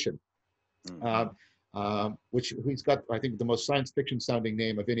Polishin, which he's got, I think, the most science fiction sounding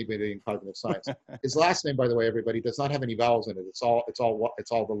name of anybody in cognitive science. His last name, by the way, everybody, does not have any vowels in it. It's all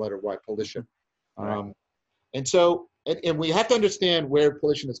the letter Y, Polishin. And so, and we have to understand where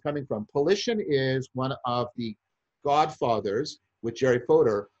Polishin is coming from. Polishin is one of the godfathers, with Jerry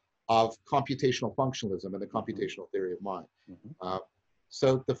Fodor, of computational functionalism and the computational theory of mind.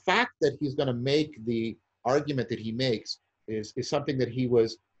 So the fact that he's going to make the argument that he makes is something that he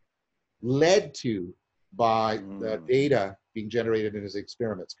was led to by the data being generated in his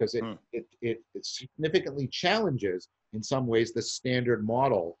experiments, because it significantly challenges, in some ways, the standard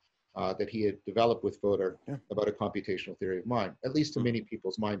model that he had developed with Fodor about a computational theory of mind, at least to many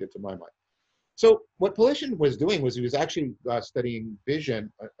people's mind and to my mind. So what Polishin was doing was he was actually studying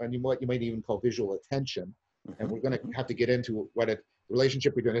vision, and what you might even call visual attention. And we're going to have to get into what a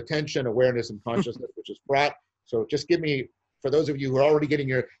relationship between attention, awareness, and consciousness, which is fraught. So just give me, for those of you who are already getting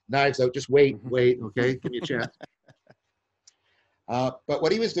your knives out, just wait, okay? Give me a chance. But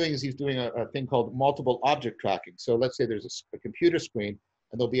what he was doing is he's doing a thing called multiple object tracking. So let's say there's a computer screen,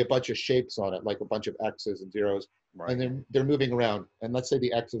 and there'll be a bunch of shapes on it, like a bunch of X's and zeros, and then they're moving around. And let's say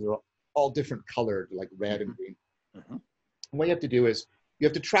the X's are all different colored, like red and green. And what you have to do is you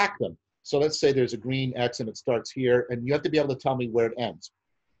have to track them. So let's say there's a green X and it starts here, and you have to be able to tell me where it ends.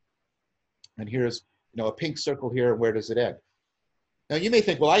 And here's, a pink circle here, and where does it end? Now you may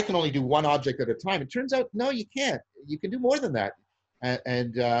think, well, I can only do one object at a time. It turns out, no, you can't. You can do more than that.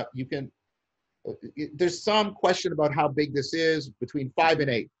 And you can, there's some question about how big this is, between 5 and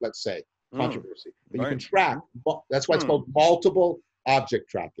 8, let's say, controversy. But you can track, that's why it's called multiple object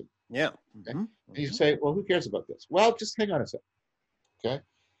tracking. Yeah. Okay? And you say, well, who cares about this? Well, just hang on a second.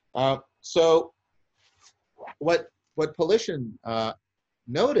 Okay. So what Polition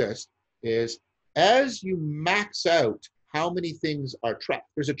noticed is, as you max out how many things are tracked,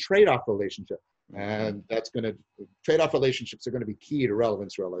 there's a trade-off relationship. And that's going to, trade-off relationships are going to be key to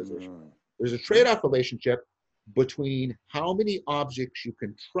relevance realization. There's a trade-off relationship between how many objects you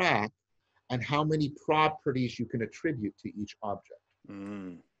can track and how many properties you can attribute to each object.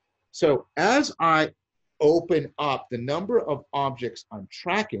 So as I open up the number of objects I'm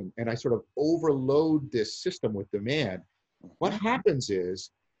tracking and I sort of overload this system with demand, what happens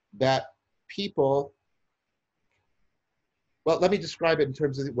is that people, well, let me describe it in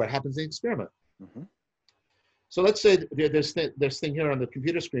terms of what happens in the experiment. So let's say there's this thing here on the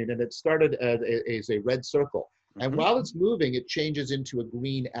computer screen, and it started as a red circle. And while it's moving, it changes into a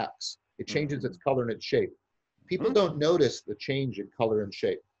green X. It changes its color and its shape. People don't notice the change in color and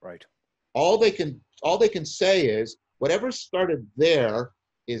shape. Right. All they can say is, whatever started there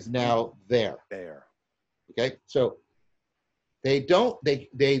is now there. There. Okay, so they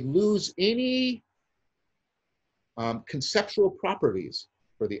lose any conceptual properties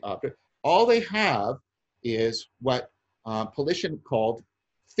for the object. All they have is what Polition called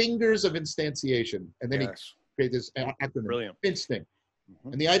fingers of instantiation, and then he created this acronym. Brilliant. Instinct.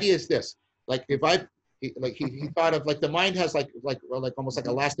 And the idea is this: like if he thought of, like, the mind has like almost like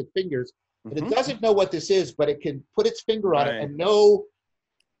elastic fingers, and it doesn't know what this is, but it can put its finger on it and know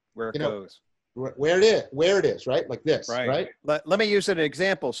where it goes. Where it is, right? Like this, right? Let me use an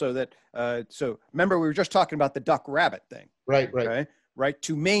example so that, so remember we were just talking about the duck rabbit thing. Right. Okay? Right.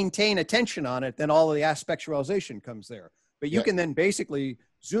 To maintain attention on it, then all of the aspectualization comes there. But you can then basically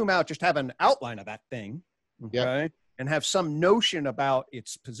zoom out, just have an outline of that thing, okay? And have some notion about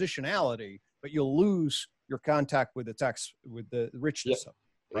its positionality, but you'll lose your contact with the text, with the richness of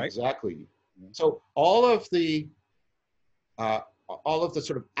it, right? Exactly. So all of the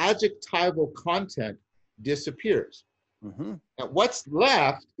sort of adjectival content disappears. And what's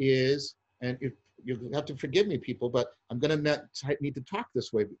left is, and you have to forgive me, people, but I'm going to need to talk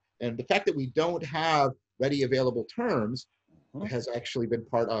this way. And the fact that we don't have ready available terms has actually been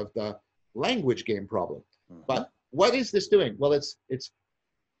part of the language game problem. But what is this doing? Well, it's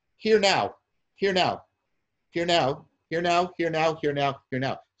here now, here now, here now, here now, here now, here now, here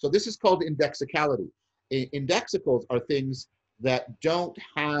now. So this is called indexicality. Indexicals are things that don't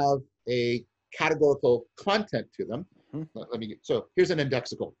have a categorical content to them. So here's an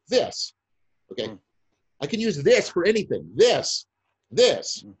indexical. This. Okay, I can use this for anything. This,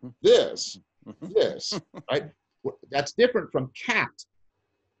 this, right? That's different from cat.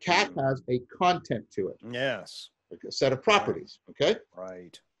 Cat has a content to it. Yes. Like a set of properties, okay?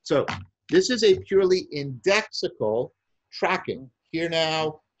 Right. So this is a purely indexical tracking. Here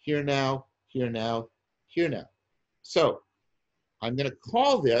now, here now, here now, here now. So I'm going to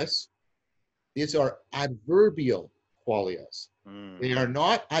call this, these are adverbial qualias. They are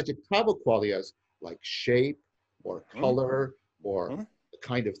not adjectival qualias like shape or color or the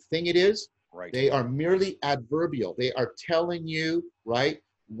kind of thing it is. Right. They are merely adverbial. They are telling you, right,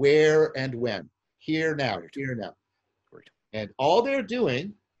 where and when. Here now, here now. Great. And all they're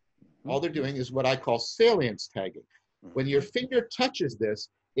doing is what I call salience tagging. When your finger touches this,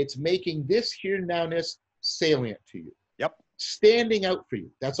 it's making this here nowness salient to you. Yep. Standing out for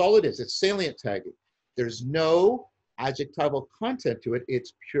you. That's all it is. It's salient tagging. There's no adjectival content to it.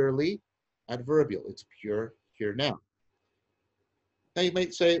 It's purely adverbial. It's pure here now. Now you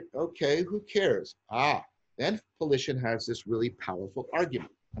might say, okay, who cares? Then Polition has this really powerful argument.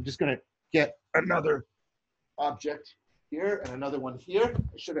 I'm just going to get another object here and another one here.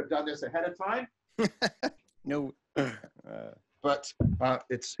 I should have done this ahead of time. No. But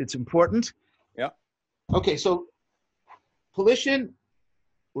it's important. Yeah. Okay, so Polition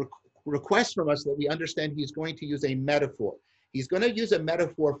requests from us that we understand he's going to use a metaphor. He's going to use a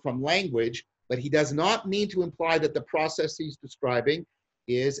metaphor from language, but he does not mean to imply that the process he's describing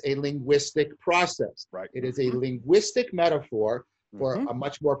is a linguistic process. Right. It is a linguistic metaphor for a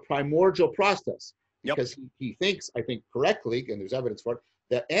much more primordial process. Because he thinks, I think correctly, and there's evidence for it,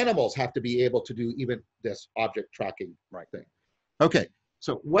 that animals have to be able to do even this object tracking thing. Okay,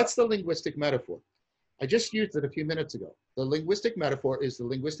 so what's the linguistic metaphor? I just used it a few minutes ago. The linguistic metaphor is the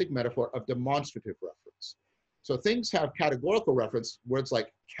linguistic metaphor of demonstrative reference. So things have categorical reference, words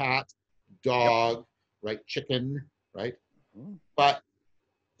like cat, dog, right, chicken, right? But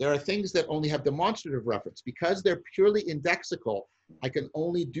there are things that only have demonstrative reference. Because they're purely indexical, I can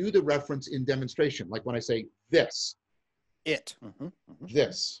only do the reference in demonstration. Like when I say this. It.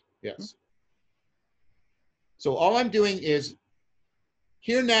 This, yes. So all I'm doing is,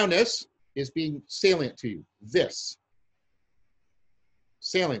 here nowness is being salient to you. This.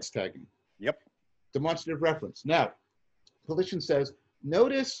 Salience tagging. Yep. Demonstrative reference. Now, Volition says,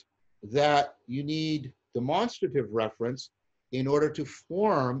 notice that you need demonstrative reference in order to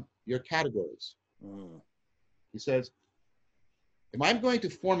form your categories. He says, if I'm going to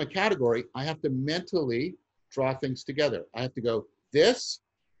form a category, I have to mentally draw things together. I have to go this,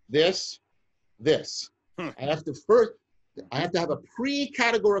 this, this. I have to have a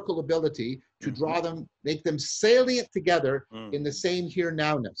pre-categorical ability to draw them, make them salient together in the same here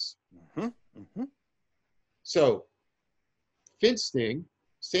nowness. So finsting,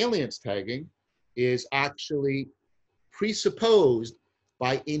 salience tagging, is actually presupposed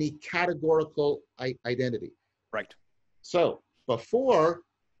by any categorical identity. Right. So before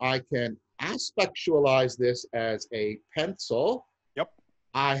I can aspectualize this as a pencil,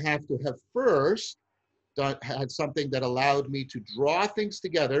 I have to have first had something that allowed me to draw things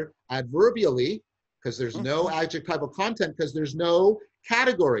together adverbially, because there's no adjectival content, because there's no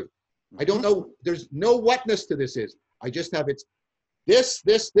category. I don't know, there's no whatness to this is. I just have it's this,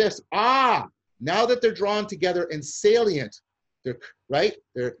 this, this. Ah, now that they're drawn together and salient, they're right,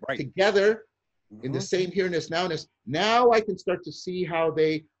 they're together in the same hereness, nowness. Now I can start to see how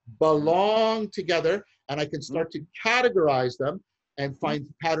they belong together, and I can start to categorize them and find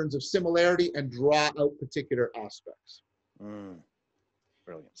patterns of similarity and draw out particular aspects.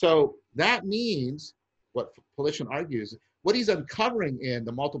 Brilliant. So that means, what Volition argues, what he's uncovering in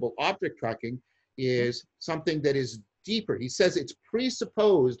the multiple object tracking is something that is deeper. He says it's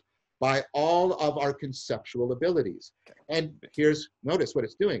presupposed by all of our conceptual abilities. And here's, notice what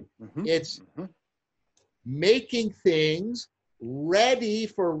it's doing. It's making things ready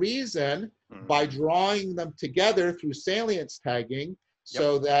for reason by drawing them together through salience tagging,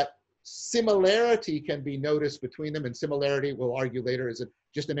 so that similarity can be noticed between them. And similarity, we'll argue later, is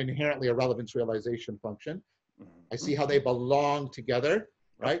just an inherently a relevance realization function. I see how they belong together,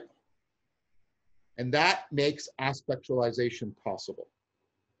 right? And that makes aspectualization possible.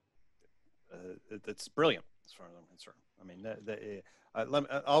 That's brilliant, as far as I'm concerned. I mean,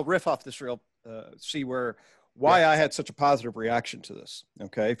 I'll riff off this real, see why I had such a positive reaction to this,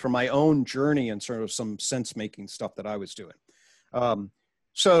 okay, from my own journey and sort of some sense-making stuff that I was doing.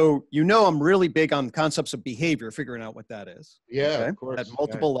 So, I'm really big on concepts of behavior, figring out what that is. Yeah, of course. At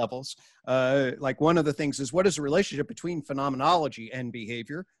multiple levels. Like one of the things is, what is the relationship between phenomenology and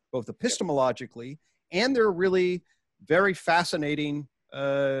behavior, both epistemologically, and there are really very fascinating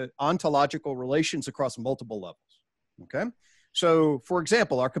ontological relations across multiple levels, okay? So, for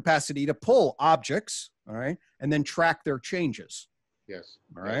example, our capacity to pull objects, all right, and then track their changes. Yes.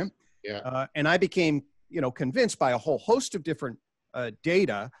 All right. Yeah. And I became, convinced by a whole host of different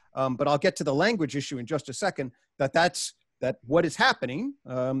data, but I'll get to the language issue in just a second, that what is happening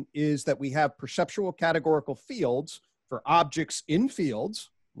is that we have perceptual categorical fields for objects in fields,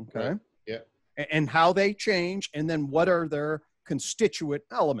 okay? Right. Yeah. And how they change, and then what are their constituent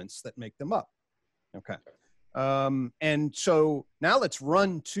elements that make them up, okay? And so now let's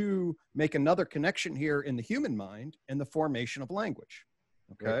run to make another connection here in the human mind and the formation of language.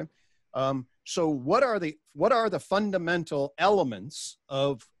 Okay. So what are the fundamental elements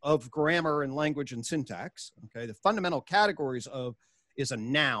of grammar and language and syntax? Okay. The fundamental categories is a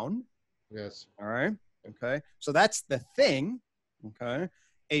noun. Yes. All right. Okay. So that's the thing. Okay.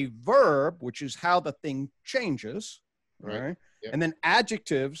 A verb, which is how the thing changes. Right. All right. Yep. And then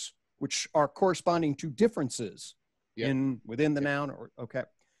adjectives, which are corresponding to differences within the noun. Okay.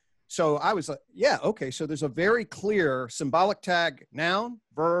 So I was like, yeah, okay. So there's a very clear symbolic tag: noun,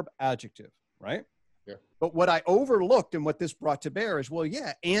 verb, adjective, right? Yeah. But what I overlooked and what this brought to bear is, well,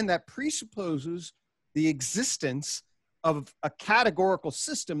 yeah, and that presupposes the existence of a categorical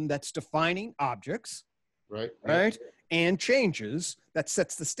system that's defining objects, right? And changes that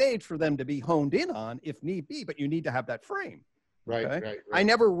sets the stage for them to be honed in on if need be, but you need to have that frame. Right, okay? right. I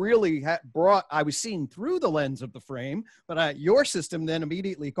never really I was seeing through the lens of the frame, but your system then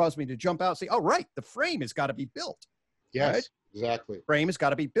immediately caused me to jump out and say, oh, right, the frame has got to be built. Yes, right? Exactly. Frame has got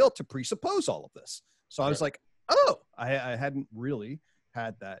to be built to presuppose all of this. So I was like, oh, I hadn't really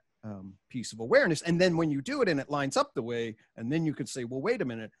had that piece of awareness. And then when you do it and it lines up the way, and then you could say, well, wait a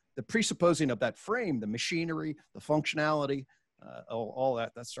minute, the presupposing of that frame, the machinery, the functionality, all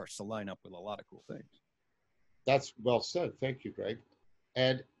that starts to line up with a lot of cool things. That's well said. Thank you, Greg.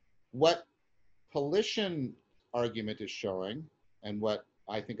 And what Polition argument is showing, and what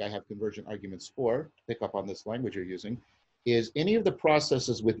I think I have convergent arguments for, to pick up on this language you're using, is any of the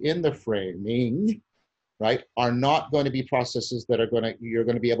processes within the framing, right, are not going to be processes that you're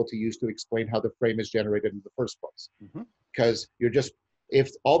going to be able to use to explain how the frame is generated in the first place. Because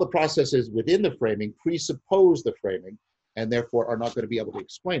if all the processes within the framing presuppose the framing, and therefore are not going to be able to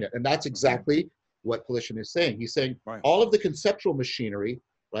explain it. And that's exactly what Polition is saying. He's saying all of the conceptual machinery,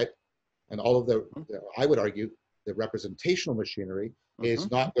 right, and all of the, I would argue, the representational machinery is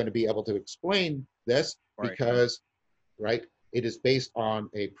not going to be able to explain this because, right, it is based on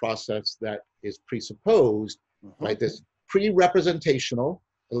a process that is presupposed, right, this pre-representational,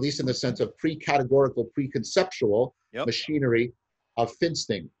 at least in the sense of pre-categorical, pre-conceptual machinery of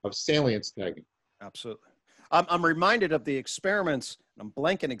finsting, of salience tagging. Absolutely. I'm reminded of the experiments, I'm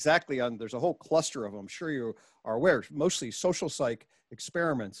blanking exactly on, there's a whole cluster of them, I'm sure you are aware, mostly social psych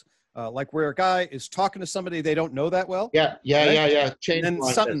experiments, like where a guy is talking to somebody they don't know that well. Change and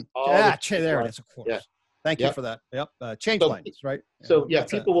blindness. something, there it is, of course. Thank you for that. Change blindness, right? So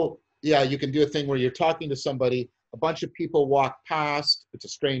people will, you can do a thing where you're talking to somebody, a bunch of people walk past, it's a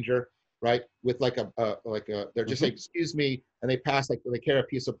stranger, right? With they're just saying, excuse me, and they pass, like they carry a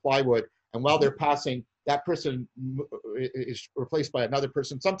piece of plywood, and while they're passing, that person is replaced by another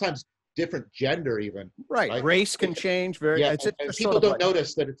person, sometimes different gender even. Right. Race can change. And people don't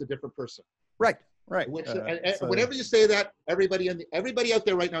notice that it's a different person. Right. Which, whenever you say that, everybody out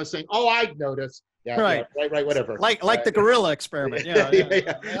there right now is saying, "Oh, I noticed." Right, whatever. Like the gorilla experiment.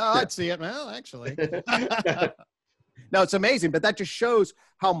 I'd see it. Well, actually. No, it's amazing, but that just shows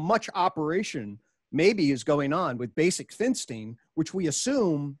how much operation maybe is going on with basic finsting, which we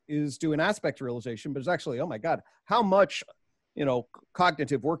assume is doing aspect realization, but it's actually, oh my God, how much,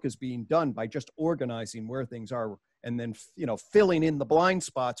 cognitive work is being done by just organizing where things are and then, filling in the blind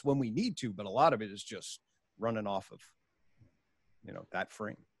spots when we need to, but a lot of it is just running off of, that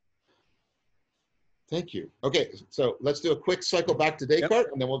frame. Thank you. Okay, so let's do a quick cycle back to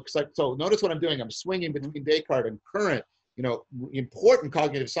Descartes, and then we'll, so notice what I'm doing. I'm swinging between Descartes and current, important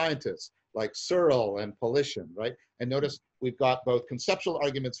cognitive scientists like Searle and Polition, right? And notice we've got both conceptual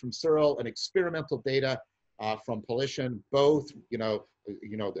arguments from Searle and experimental data from Polition. Both, the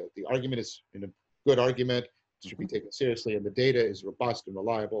argument is a good argument, should be taken seriously, and the data is robust and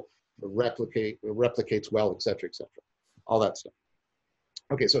reliable, replicates well, et cetera, all that stuff.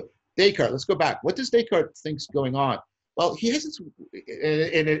 Okay, so Descartes, let's go back. What does Descartes think's going on? Well, he has this,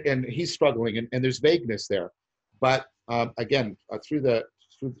 and he's struggling, and there's vagueness there. But again,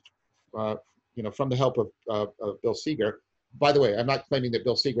 from the help of Bill Seeger. By the way, I'm not claiming that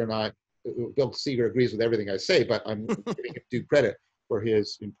Bill Seeger agrees with everything I say, but I'm giving him due credit for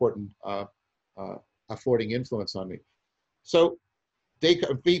his important affording influence on me. So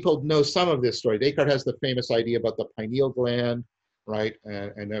Descartes, people know some of this story. Descartes has the famous idea about the pineal gland, right?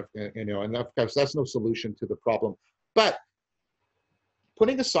 And of course, that's no solution to the problem. But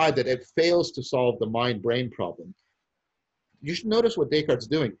putting aside that it fails to solve the mind-brain problem, you should notice what Descartes is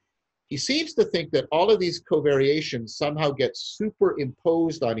doing. He seems to think that all of these covariations somehow get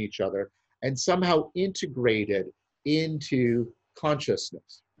superimposed on each other and somehow integrated into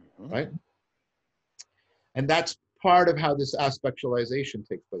consciousness, right? And that's part of how this aspectualization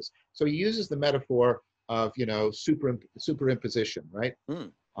takes place. So he uses the metaphor of, superimposition, right?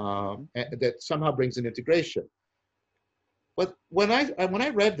 And that somehow brings an integration. But when I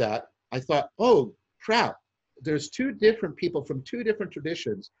read that, I thought, oh crap, there's two different people from two different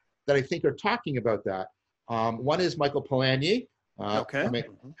traditions that I think are talking about that. One is Michael Polanyi,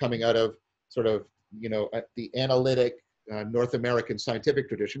 coming out of sort of, the analytic North American scientific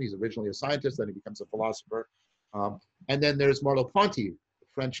tradition. He's originally a scientist, then he becomes a philosopher. And then there's Merleau-Ponty,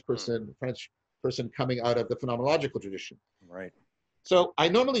 French person coming out of the phenomenological tradition. Right. So I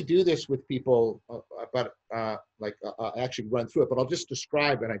normally do this with people, but I actually run through it, but I'll just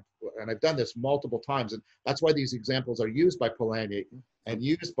describe, and I've done this multiple times, and that's why these examples are used by Polanyi and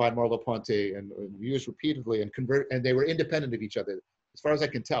used by Merleau-Ponty and used repeatedly and they were independent of each other. As far as I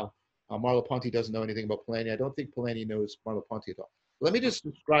can tell, Merleau-Ponty doesn't know anything about Polanyi. I don't think Polanyi knows Merleau-Ponty at all. Let me just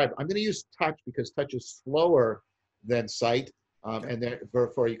describe, I'm going to use touch because touch is slower than sight, and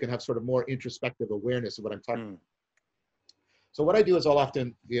therefore you can have sort of more introspective awareness of what I'm talking about. So what I do is I'll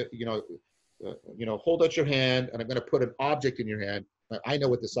often, hold out your hand, and I'm going to put an object in your hand. I know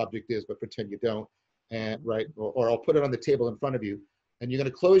what this object is, but pretend you don't, and right, or I'll put it on the table in front of you, and you're going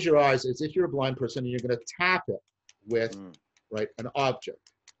to close your eyes as if you're a blind person, and you're going to tap it with, right, an object.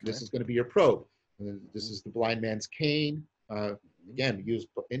 Okay. This is going to be your probe. And then this is the blind man's cane, again, used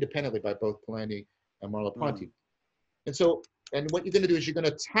independently by both Polanyi and Merleau-Ponty. And so, and what you're going to do is you're going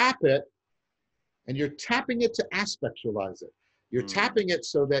to tap it, and you're tapping it to aspectualize it. You're tapping it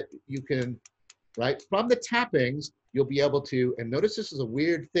so that you can, right, from the tappings, you'll be able to, and notice this is a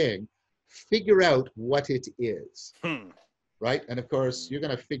weird thing, figure out what it is, right? And of course, you're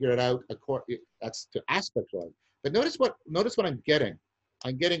going to figure it out. That's to aspectualize. But notice what I'm getting.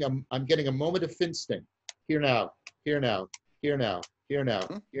 I'm getting a moment of instinct. Here now, here now, here now, here now,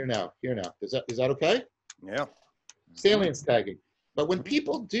 here now, here now. Is that okay? Yeah. Salience tagging. But when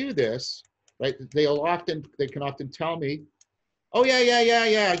people do this, right, they can often tell me, oh yeah,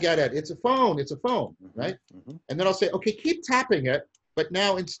 I get it. It's a phone, right? And then I'll say, okay, keep tapping it, but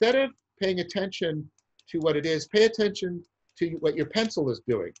now instead of paying attention to what it is, pay attention to what your pencil is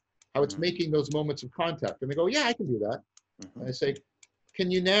doing, how it's making those moments of contact. And they go, yeah, I can do that. And I say, can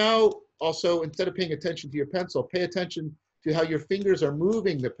you now also, instead of paying attention to your pencil, pay attention to how your fingers are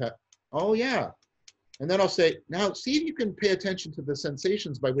moving the pen? Oh yeah. And then I'll say, now see if you can pay attention to the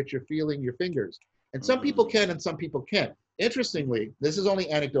sensations by which you're feeling your fingers. And some people can and some people can't. Interestingly, this is only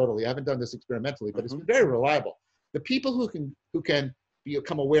anecdotally, I haven't done this experimentally, but it's been very reliable. The people who can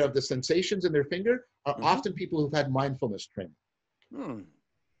become aware of the sensations in their finger are often people who've had mindfulness training.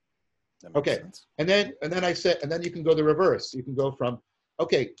 Okay, sense. and then you can go the reverse. You can go from,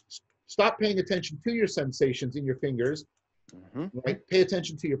 okay, stop paying attention to your sensations in your fingers, right? Pay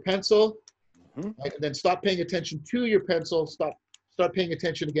attention to your pencil, right? And then stop paying attention to your pencil, start paying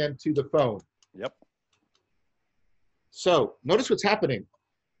attention again to the phone. Yep. So notice what's happening,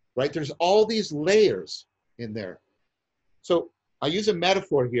 right? There's all these layers in there. So I use a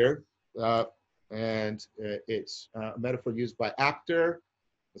metaphor here, and it's a metaphor used by Apter,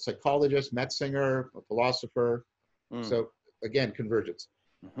 a psychologist, Metzinger, a philosopher. So again, convergence.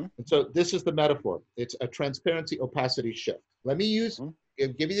 And so this is the metaphor. It's a transparency opacity shift. Let me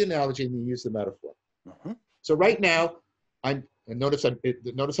give you the analogy and then use the metaphor. So right now,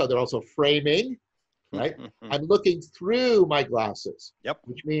 notice how they're also framing, right? I'm looking through my glasses,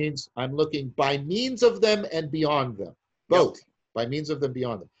 which means I'm looking by means of them and beyond them, both by means of them,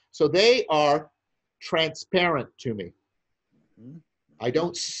 beyond them. So they are transparent to me. I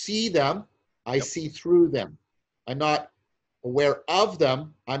don't see them, I see through them. I'm not aware of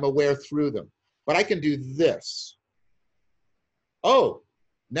them, I'm aware through them. But I can do this. Oh,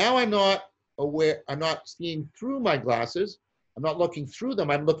 now I'm not aware, I'm not seeing through my glasses, I'm not looking through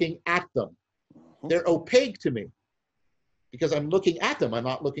them, I'm looking at them. They're opaque to me because I'm looking at them, I'm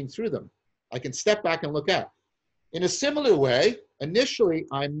not looking through them. I can step back and look at. In a similar way, initially,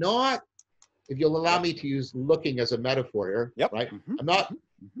 I'm not, if you'll allow me to use looking as a metaphor here, right? I'm not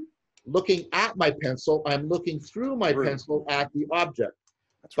looking at my pencil, I'm looking through my pencil at the object.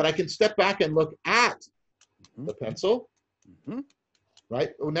 But I can step back and look at the pencil,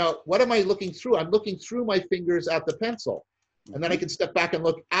 right? Now, what am I looking through? I'm looking through my fingers at the pencil. And then I can step back and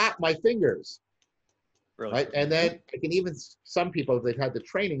look at my fingers, right? And then I can even, some people, they've had the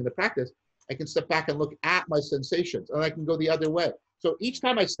training and the practice, I can step back and look at my sensations, and I can go the other way. So each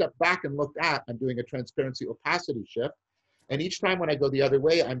time I step back and look at, I'm doing a transparency opacity shift. And each time when I go the other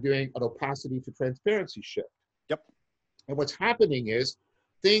way, I'm doing an opacity to transparency shift. And what's happening is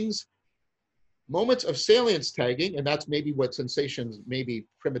moments of salience tagging, and that's maybe what sensations maybe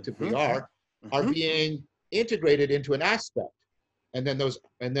primitively are being integrated into an aspect. And then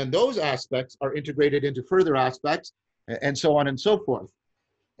those aspects are integrated into further aspects, and so on and so forth.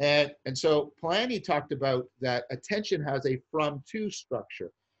 And so Polanyi talked about that attention has a from-to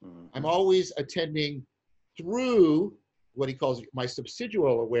structure. I'm always attending through what he calls my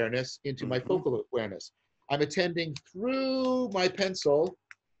subsidial awareness into my focal awareness. I'm attending through my pencil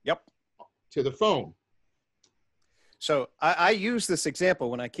to the phone. So I used this example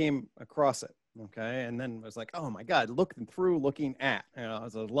when I came across it. Okay. And then I was like, oh my God, looking through, looking at, I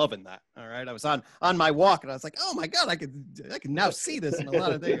was loving that. All right. I was on my walk and I was like, oh my God, I can now see this in a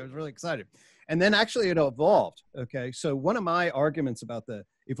lot of things. I was really excited. And then actually it evolved. Okay. So one of my arguments about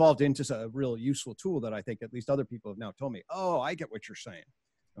evolved into a real useful tool that I think at least other people have now told me, oh, I get what you're saying.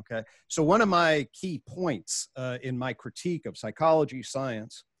 Okay. So one of my key points in my critique of psychology,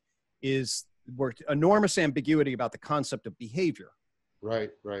 science is enormous ambiguity about the concept of behavior.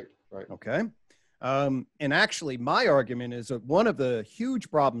 Right. Okay. And actually, my argument is that one of the huge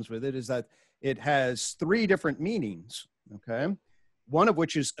problems with it is that it has three different meanings. Okay. One of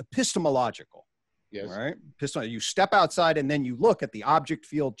which is epistemological. Yes. All right. You step outside and then you look at the object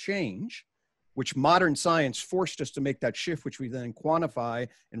field change. which modern science forced us to make that shift, which we then quantify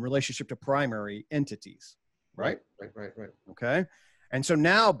in relationship to primary entities, right? Right. Okay. And so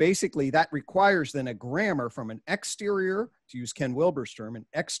now basically that requires then a grammar from an exterior, to use Ken Wilber's term, an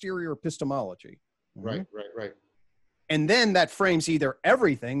exterior epistemology. Right. And then that frames either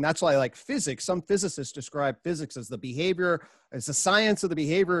everything. That's why, like physics, some physicists describe physics as the behavior, as the science of the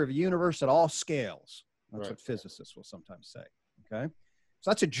behavior of the universe at all scales. That's what physicists will sometimes say. Okay. So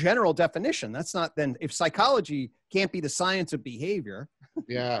that's a general definition. That's not then, if psychology can't be the science of behavior.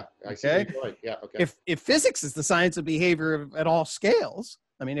 Yeah. I see. Okay. Right. Yeah. Okay. If physics is the science of behavior at all scales,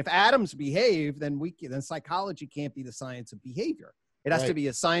 I mean, if atoms behave, then psychology can't be the science of behavior. It has to be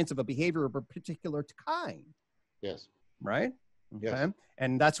a science of a behavior of a particular kind. Yes. Right? Okay. Yes.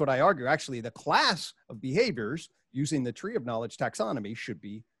 And that's what I argue. Actually, the class of behaviors using the tree of knowledge taxonomy should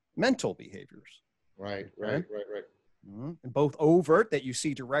be mental behaviors. Right. Mm-hmm. And both overt that you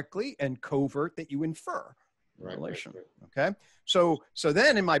see directly and covert that you infer. Relation. Okay. So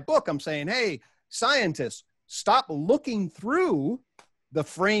then in my book, I'm saying, hey, scientists, stop looking through the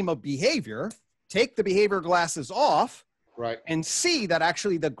frame of behavior, take the behavior glasses off, and see that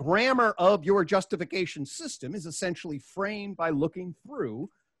actually the grammar of your justification system is essentially framed by looking through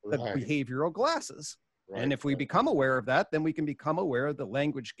the behavioral glasses. And if we become aware of that, then we can become aware of the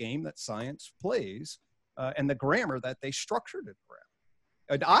language game that science plays and the grammar that they structured it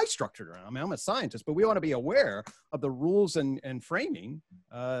around. I structured it around. I mean, I'm a scientist, but we want to be aware of the rules and framing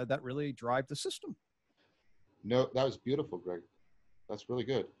that really drive the system. No, that was beautiful, Greg. That's really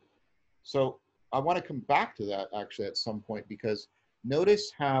good. So I want to come back to that actually at some point, because notice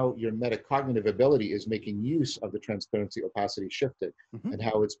how your metacognitive ability is making use of the transparency opacity shifting, and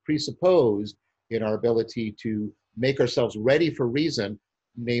how it's presupposed in our ability to make ourselves ready for reason,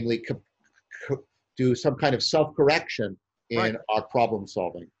 namely do some kind of self-correction in our problem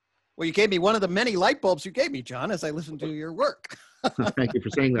solving. Well, you gave me one of the many light bulbs you gave me, John, as I listened to your work. Thank you for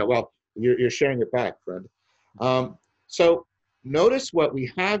saying that. Well, you're sharing it back, friend. So notice what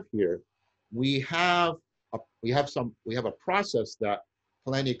we have here. We have a process that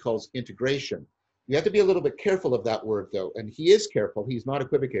Polanyi calls integration. You have to be a little bit careful of that word, though, and he is careful. He's not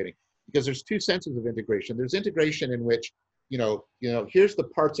equivocating, because there's two senses of integration. There's integration in which, here's the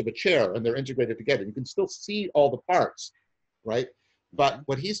parts of a chair and they're integrated together. You can still see all the parts, right? But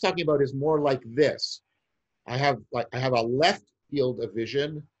what he's talking about is more like this. I have a left field of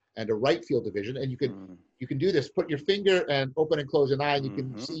vision and a right field of vision, and you can do this. Put your finger and open and close an eye, and you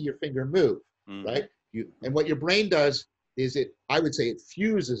can see your finger move, right? And what your brain does is I would say it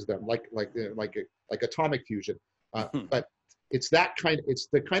fuses them like atomic fusion. But it's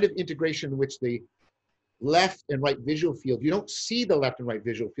the kind of integration in which the left and right visual field, you don't see the left and right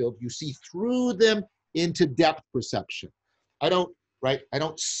visual field, you see through them into depth perception. I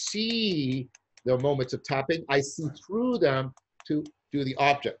don't see the moments of tapping, I see through them to do the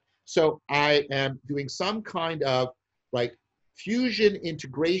object. So I am doing some kind of fusion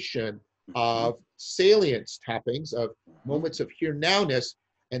integration of salience tappings, of moments of here nowness,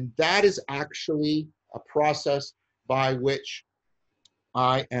 and that is actually a process by which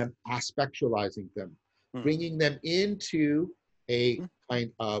I am aspectualizing them, bringing them into a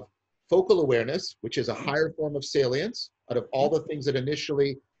kind of focal awareness, which is a higher form of salience. Out of all the things that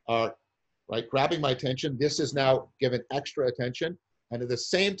initially are grabbing my attention, this is now given extra attention, and at the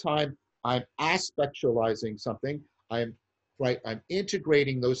same time, I'm aspectualizing something. I'm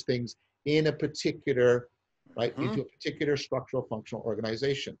integrating those things in a particular, into a particular structural functional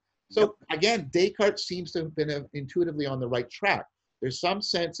organization. So again, Descartes seems to have been intuitively on the right track. There's some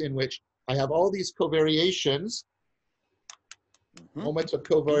sense in which I have all these covariations, moments of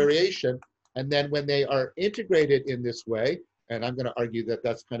covariation, and then when they are integrated in this way, and I'm going to argue that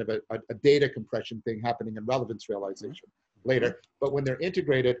that's kind of a data compression thing happening in relevance realization later, but when they're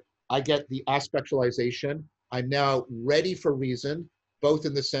integrated, I get the aspectualization. I'm now ready for reason, both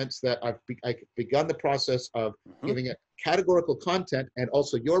in the sense that I've begun the process of giving it categorical content, and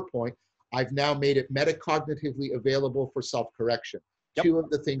also your point, I've now made it metacognitively available for self-correction. Two of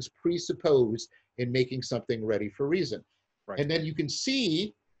the things presupposed in making something ready for reason. And then you can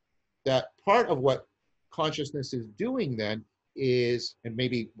see that part of what consciousness is doing then is, and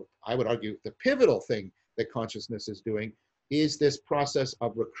maybe I would argue the pivotal thing that consciousness is doing, is this process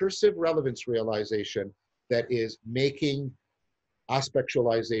of recursive relevance realization that is making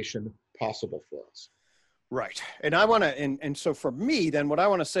aspectualization possible for us. Right. And I want to, and so for me, then what I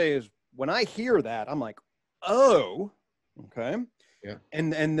want to say is when I hear that, I'm like, oh, okay. Yeah.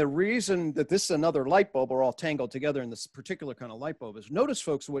 And the reason that this is another light bulb, we're all tangled together in this particular kind of light bulb, is notice,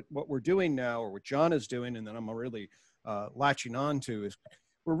 folks, what we're doing now, or what John is doing, and then I'm really latching on to, is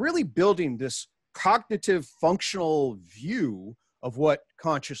we're really building this cognitive functional view of what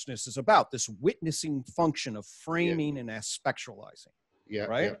consciousness is about, this witnessing function of framing and aspectualizing. Yeah.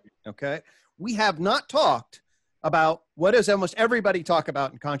 Right? Yeah. Okay. We have not talked about what does almost everybody talk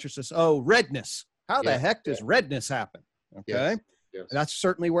about in consciousness? Oh, redness. How the heck does redness happen? Okay. Yes. Yes. And that's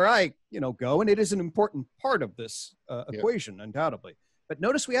certainly where I, go, and it is an important part of this equation, undoubtedly. But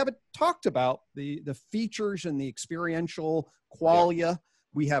notice we haven't talked about the features and the experiential qualia.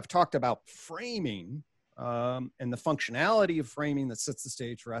 We have talked about framing and the functionality of framing that sets the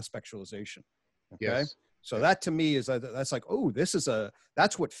stage for aspectualization. Okay. Yes. So that to me is, that's like, oh,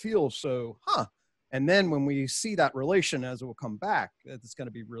 that's what feels so, And then when we see that relation, as it will come back, it's going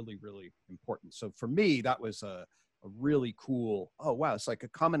to be really, really important. So for me, that was a really cool, oh, wow, it's like a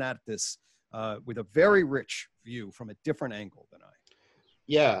coming at this with a very rich view from a different angle than I.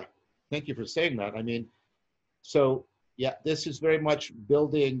 Yeah, thank you for saying that. I mean, so yeah, this is very much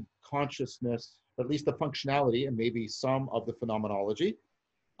building consciousness, at least the functionality and maybe some of the phenomenology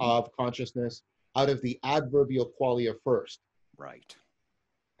of consciousness out of the adverbial qualia first. Right.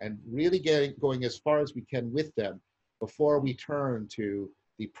 And really going as far as we can with them before we turn to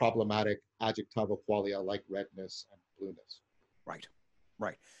the problematic adjectival qualia like redness and blueness. Right.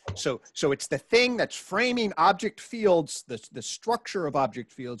 Right. So it's the thing that's framing object fields, the structure of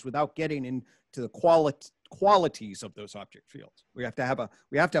object fields, without getting into the qualities of those object fields. We have to have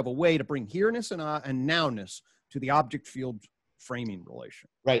a way to bring hereness and nowness to the object field framing relation.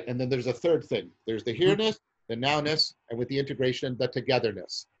 Right. And then there's a third thing. There's the hereness, the nowness, and with the integration, the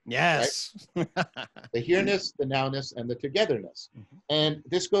togetherness. Yes. Right? The hereness, the nowness, and the togetherness. And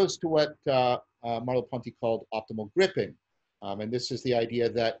this goes to what Merleau-Ponty called optimal gripping. And this is the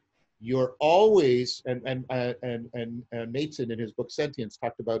idea that you're always, and Mason in his book Sentience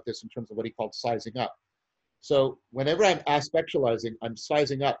talked about this in terms of what he called sizing up. So whenever I'm aspectualizing, I'm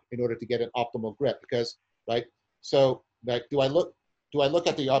sizing up in order to get an optimal grip, because, right? So, like, do I look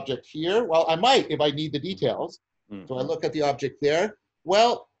at the object here? Well, I might if I need the details. Do I look at the object there?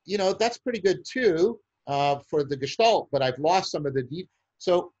 Well, that's pretty good too for the gestalt, but I've lost some of the details.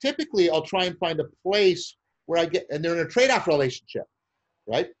 So typically I'll try and find a place where I get, and they're in a trade-off relationship,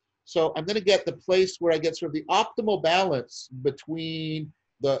 right? So I'm going to get the place where I get sort of the optimal balance between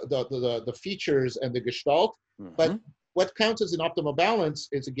the features and the gestalt. But what counts as an optimal balance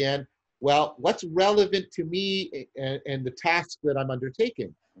is, again, well, what's relevant to me and the task that I'm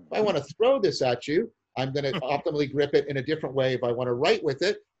undertaking? If I want to throw this at you, I'm going to optimally grip it in a different way if I want to write with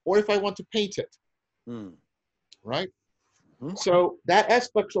it, or if I want to paint it, right? So that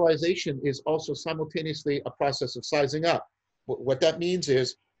aspectualization is also simultaneously a process of sizing up. What that means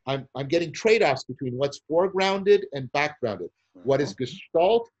is I'm getting trade-offs between what's foregrounded and backgrounded, what is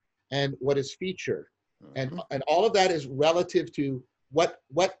gestalt and what is feature. And all of that is relative to what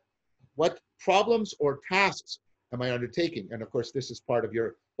problems or tasks am I undertaking? And of course, this is part of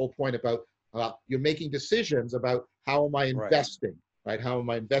your whole point about you're making decisions about how am I investing, right? How am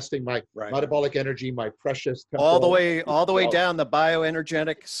I investing my metabolic energy, my precious all the way down the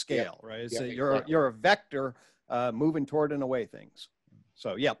bioenergetic scale, right? So you're a vector moving toward and away things.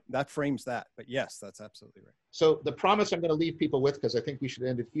 So that frames that. But yes, that's absolutely right. So the promise I'm going to leave people with, because I think we should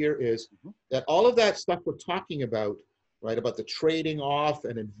end it here, is that all of that stuff we're talking about, right, about the trading off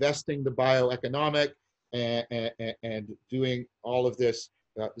and investing the bioeconomic and doing all of this,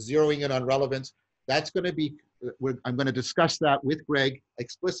 zeroing in on relevance, that's going to be, I'm going to discuss that with Gregg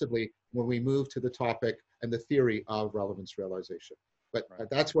explicitly when we move to the topic and the theory of relevance realization. But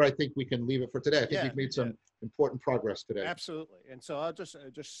that's where I think we can leave it for today. I think we've made some important progress today. Absolutely. And so I'll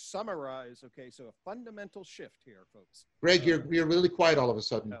just summarize. Okay, so a fundamental shift here, folks. Gregg, you're really quiet all of a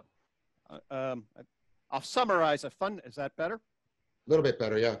sudden. I'll summarize is that better? A little bit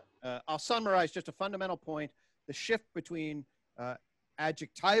better, yeah. I'll summarize just a fundamental point, the shift between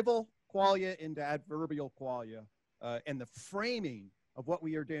adjectival qualia into adverbial qualia and the framing of what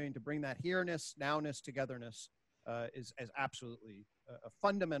we are doing to bring that hereness, nowness, togetherness is absolutely a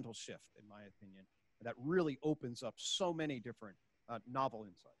fundamental shift, in my opinion, that really opens up so many different novel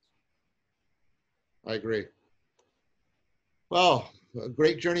insights. I agree. Well, a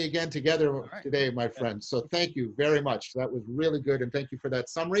great journey again together today, my friends. So thank you very much. That was really good, and thank you for that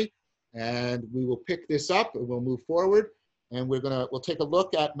summary. And we will pick this up and we'll move forward. And we'll take a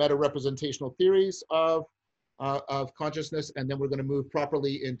look at meta-representational theories of consciousness, and then we're going to move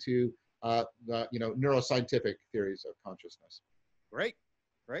properly into neuroscientific theories of consciousness. Great,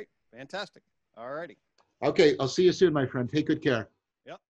 fantastic. All righty. Okay, I'll see you soon, my friend. Take good care.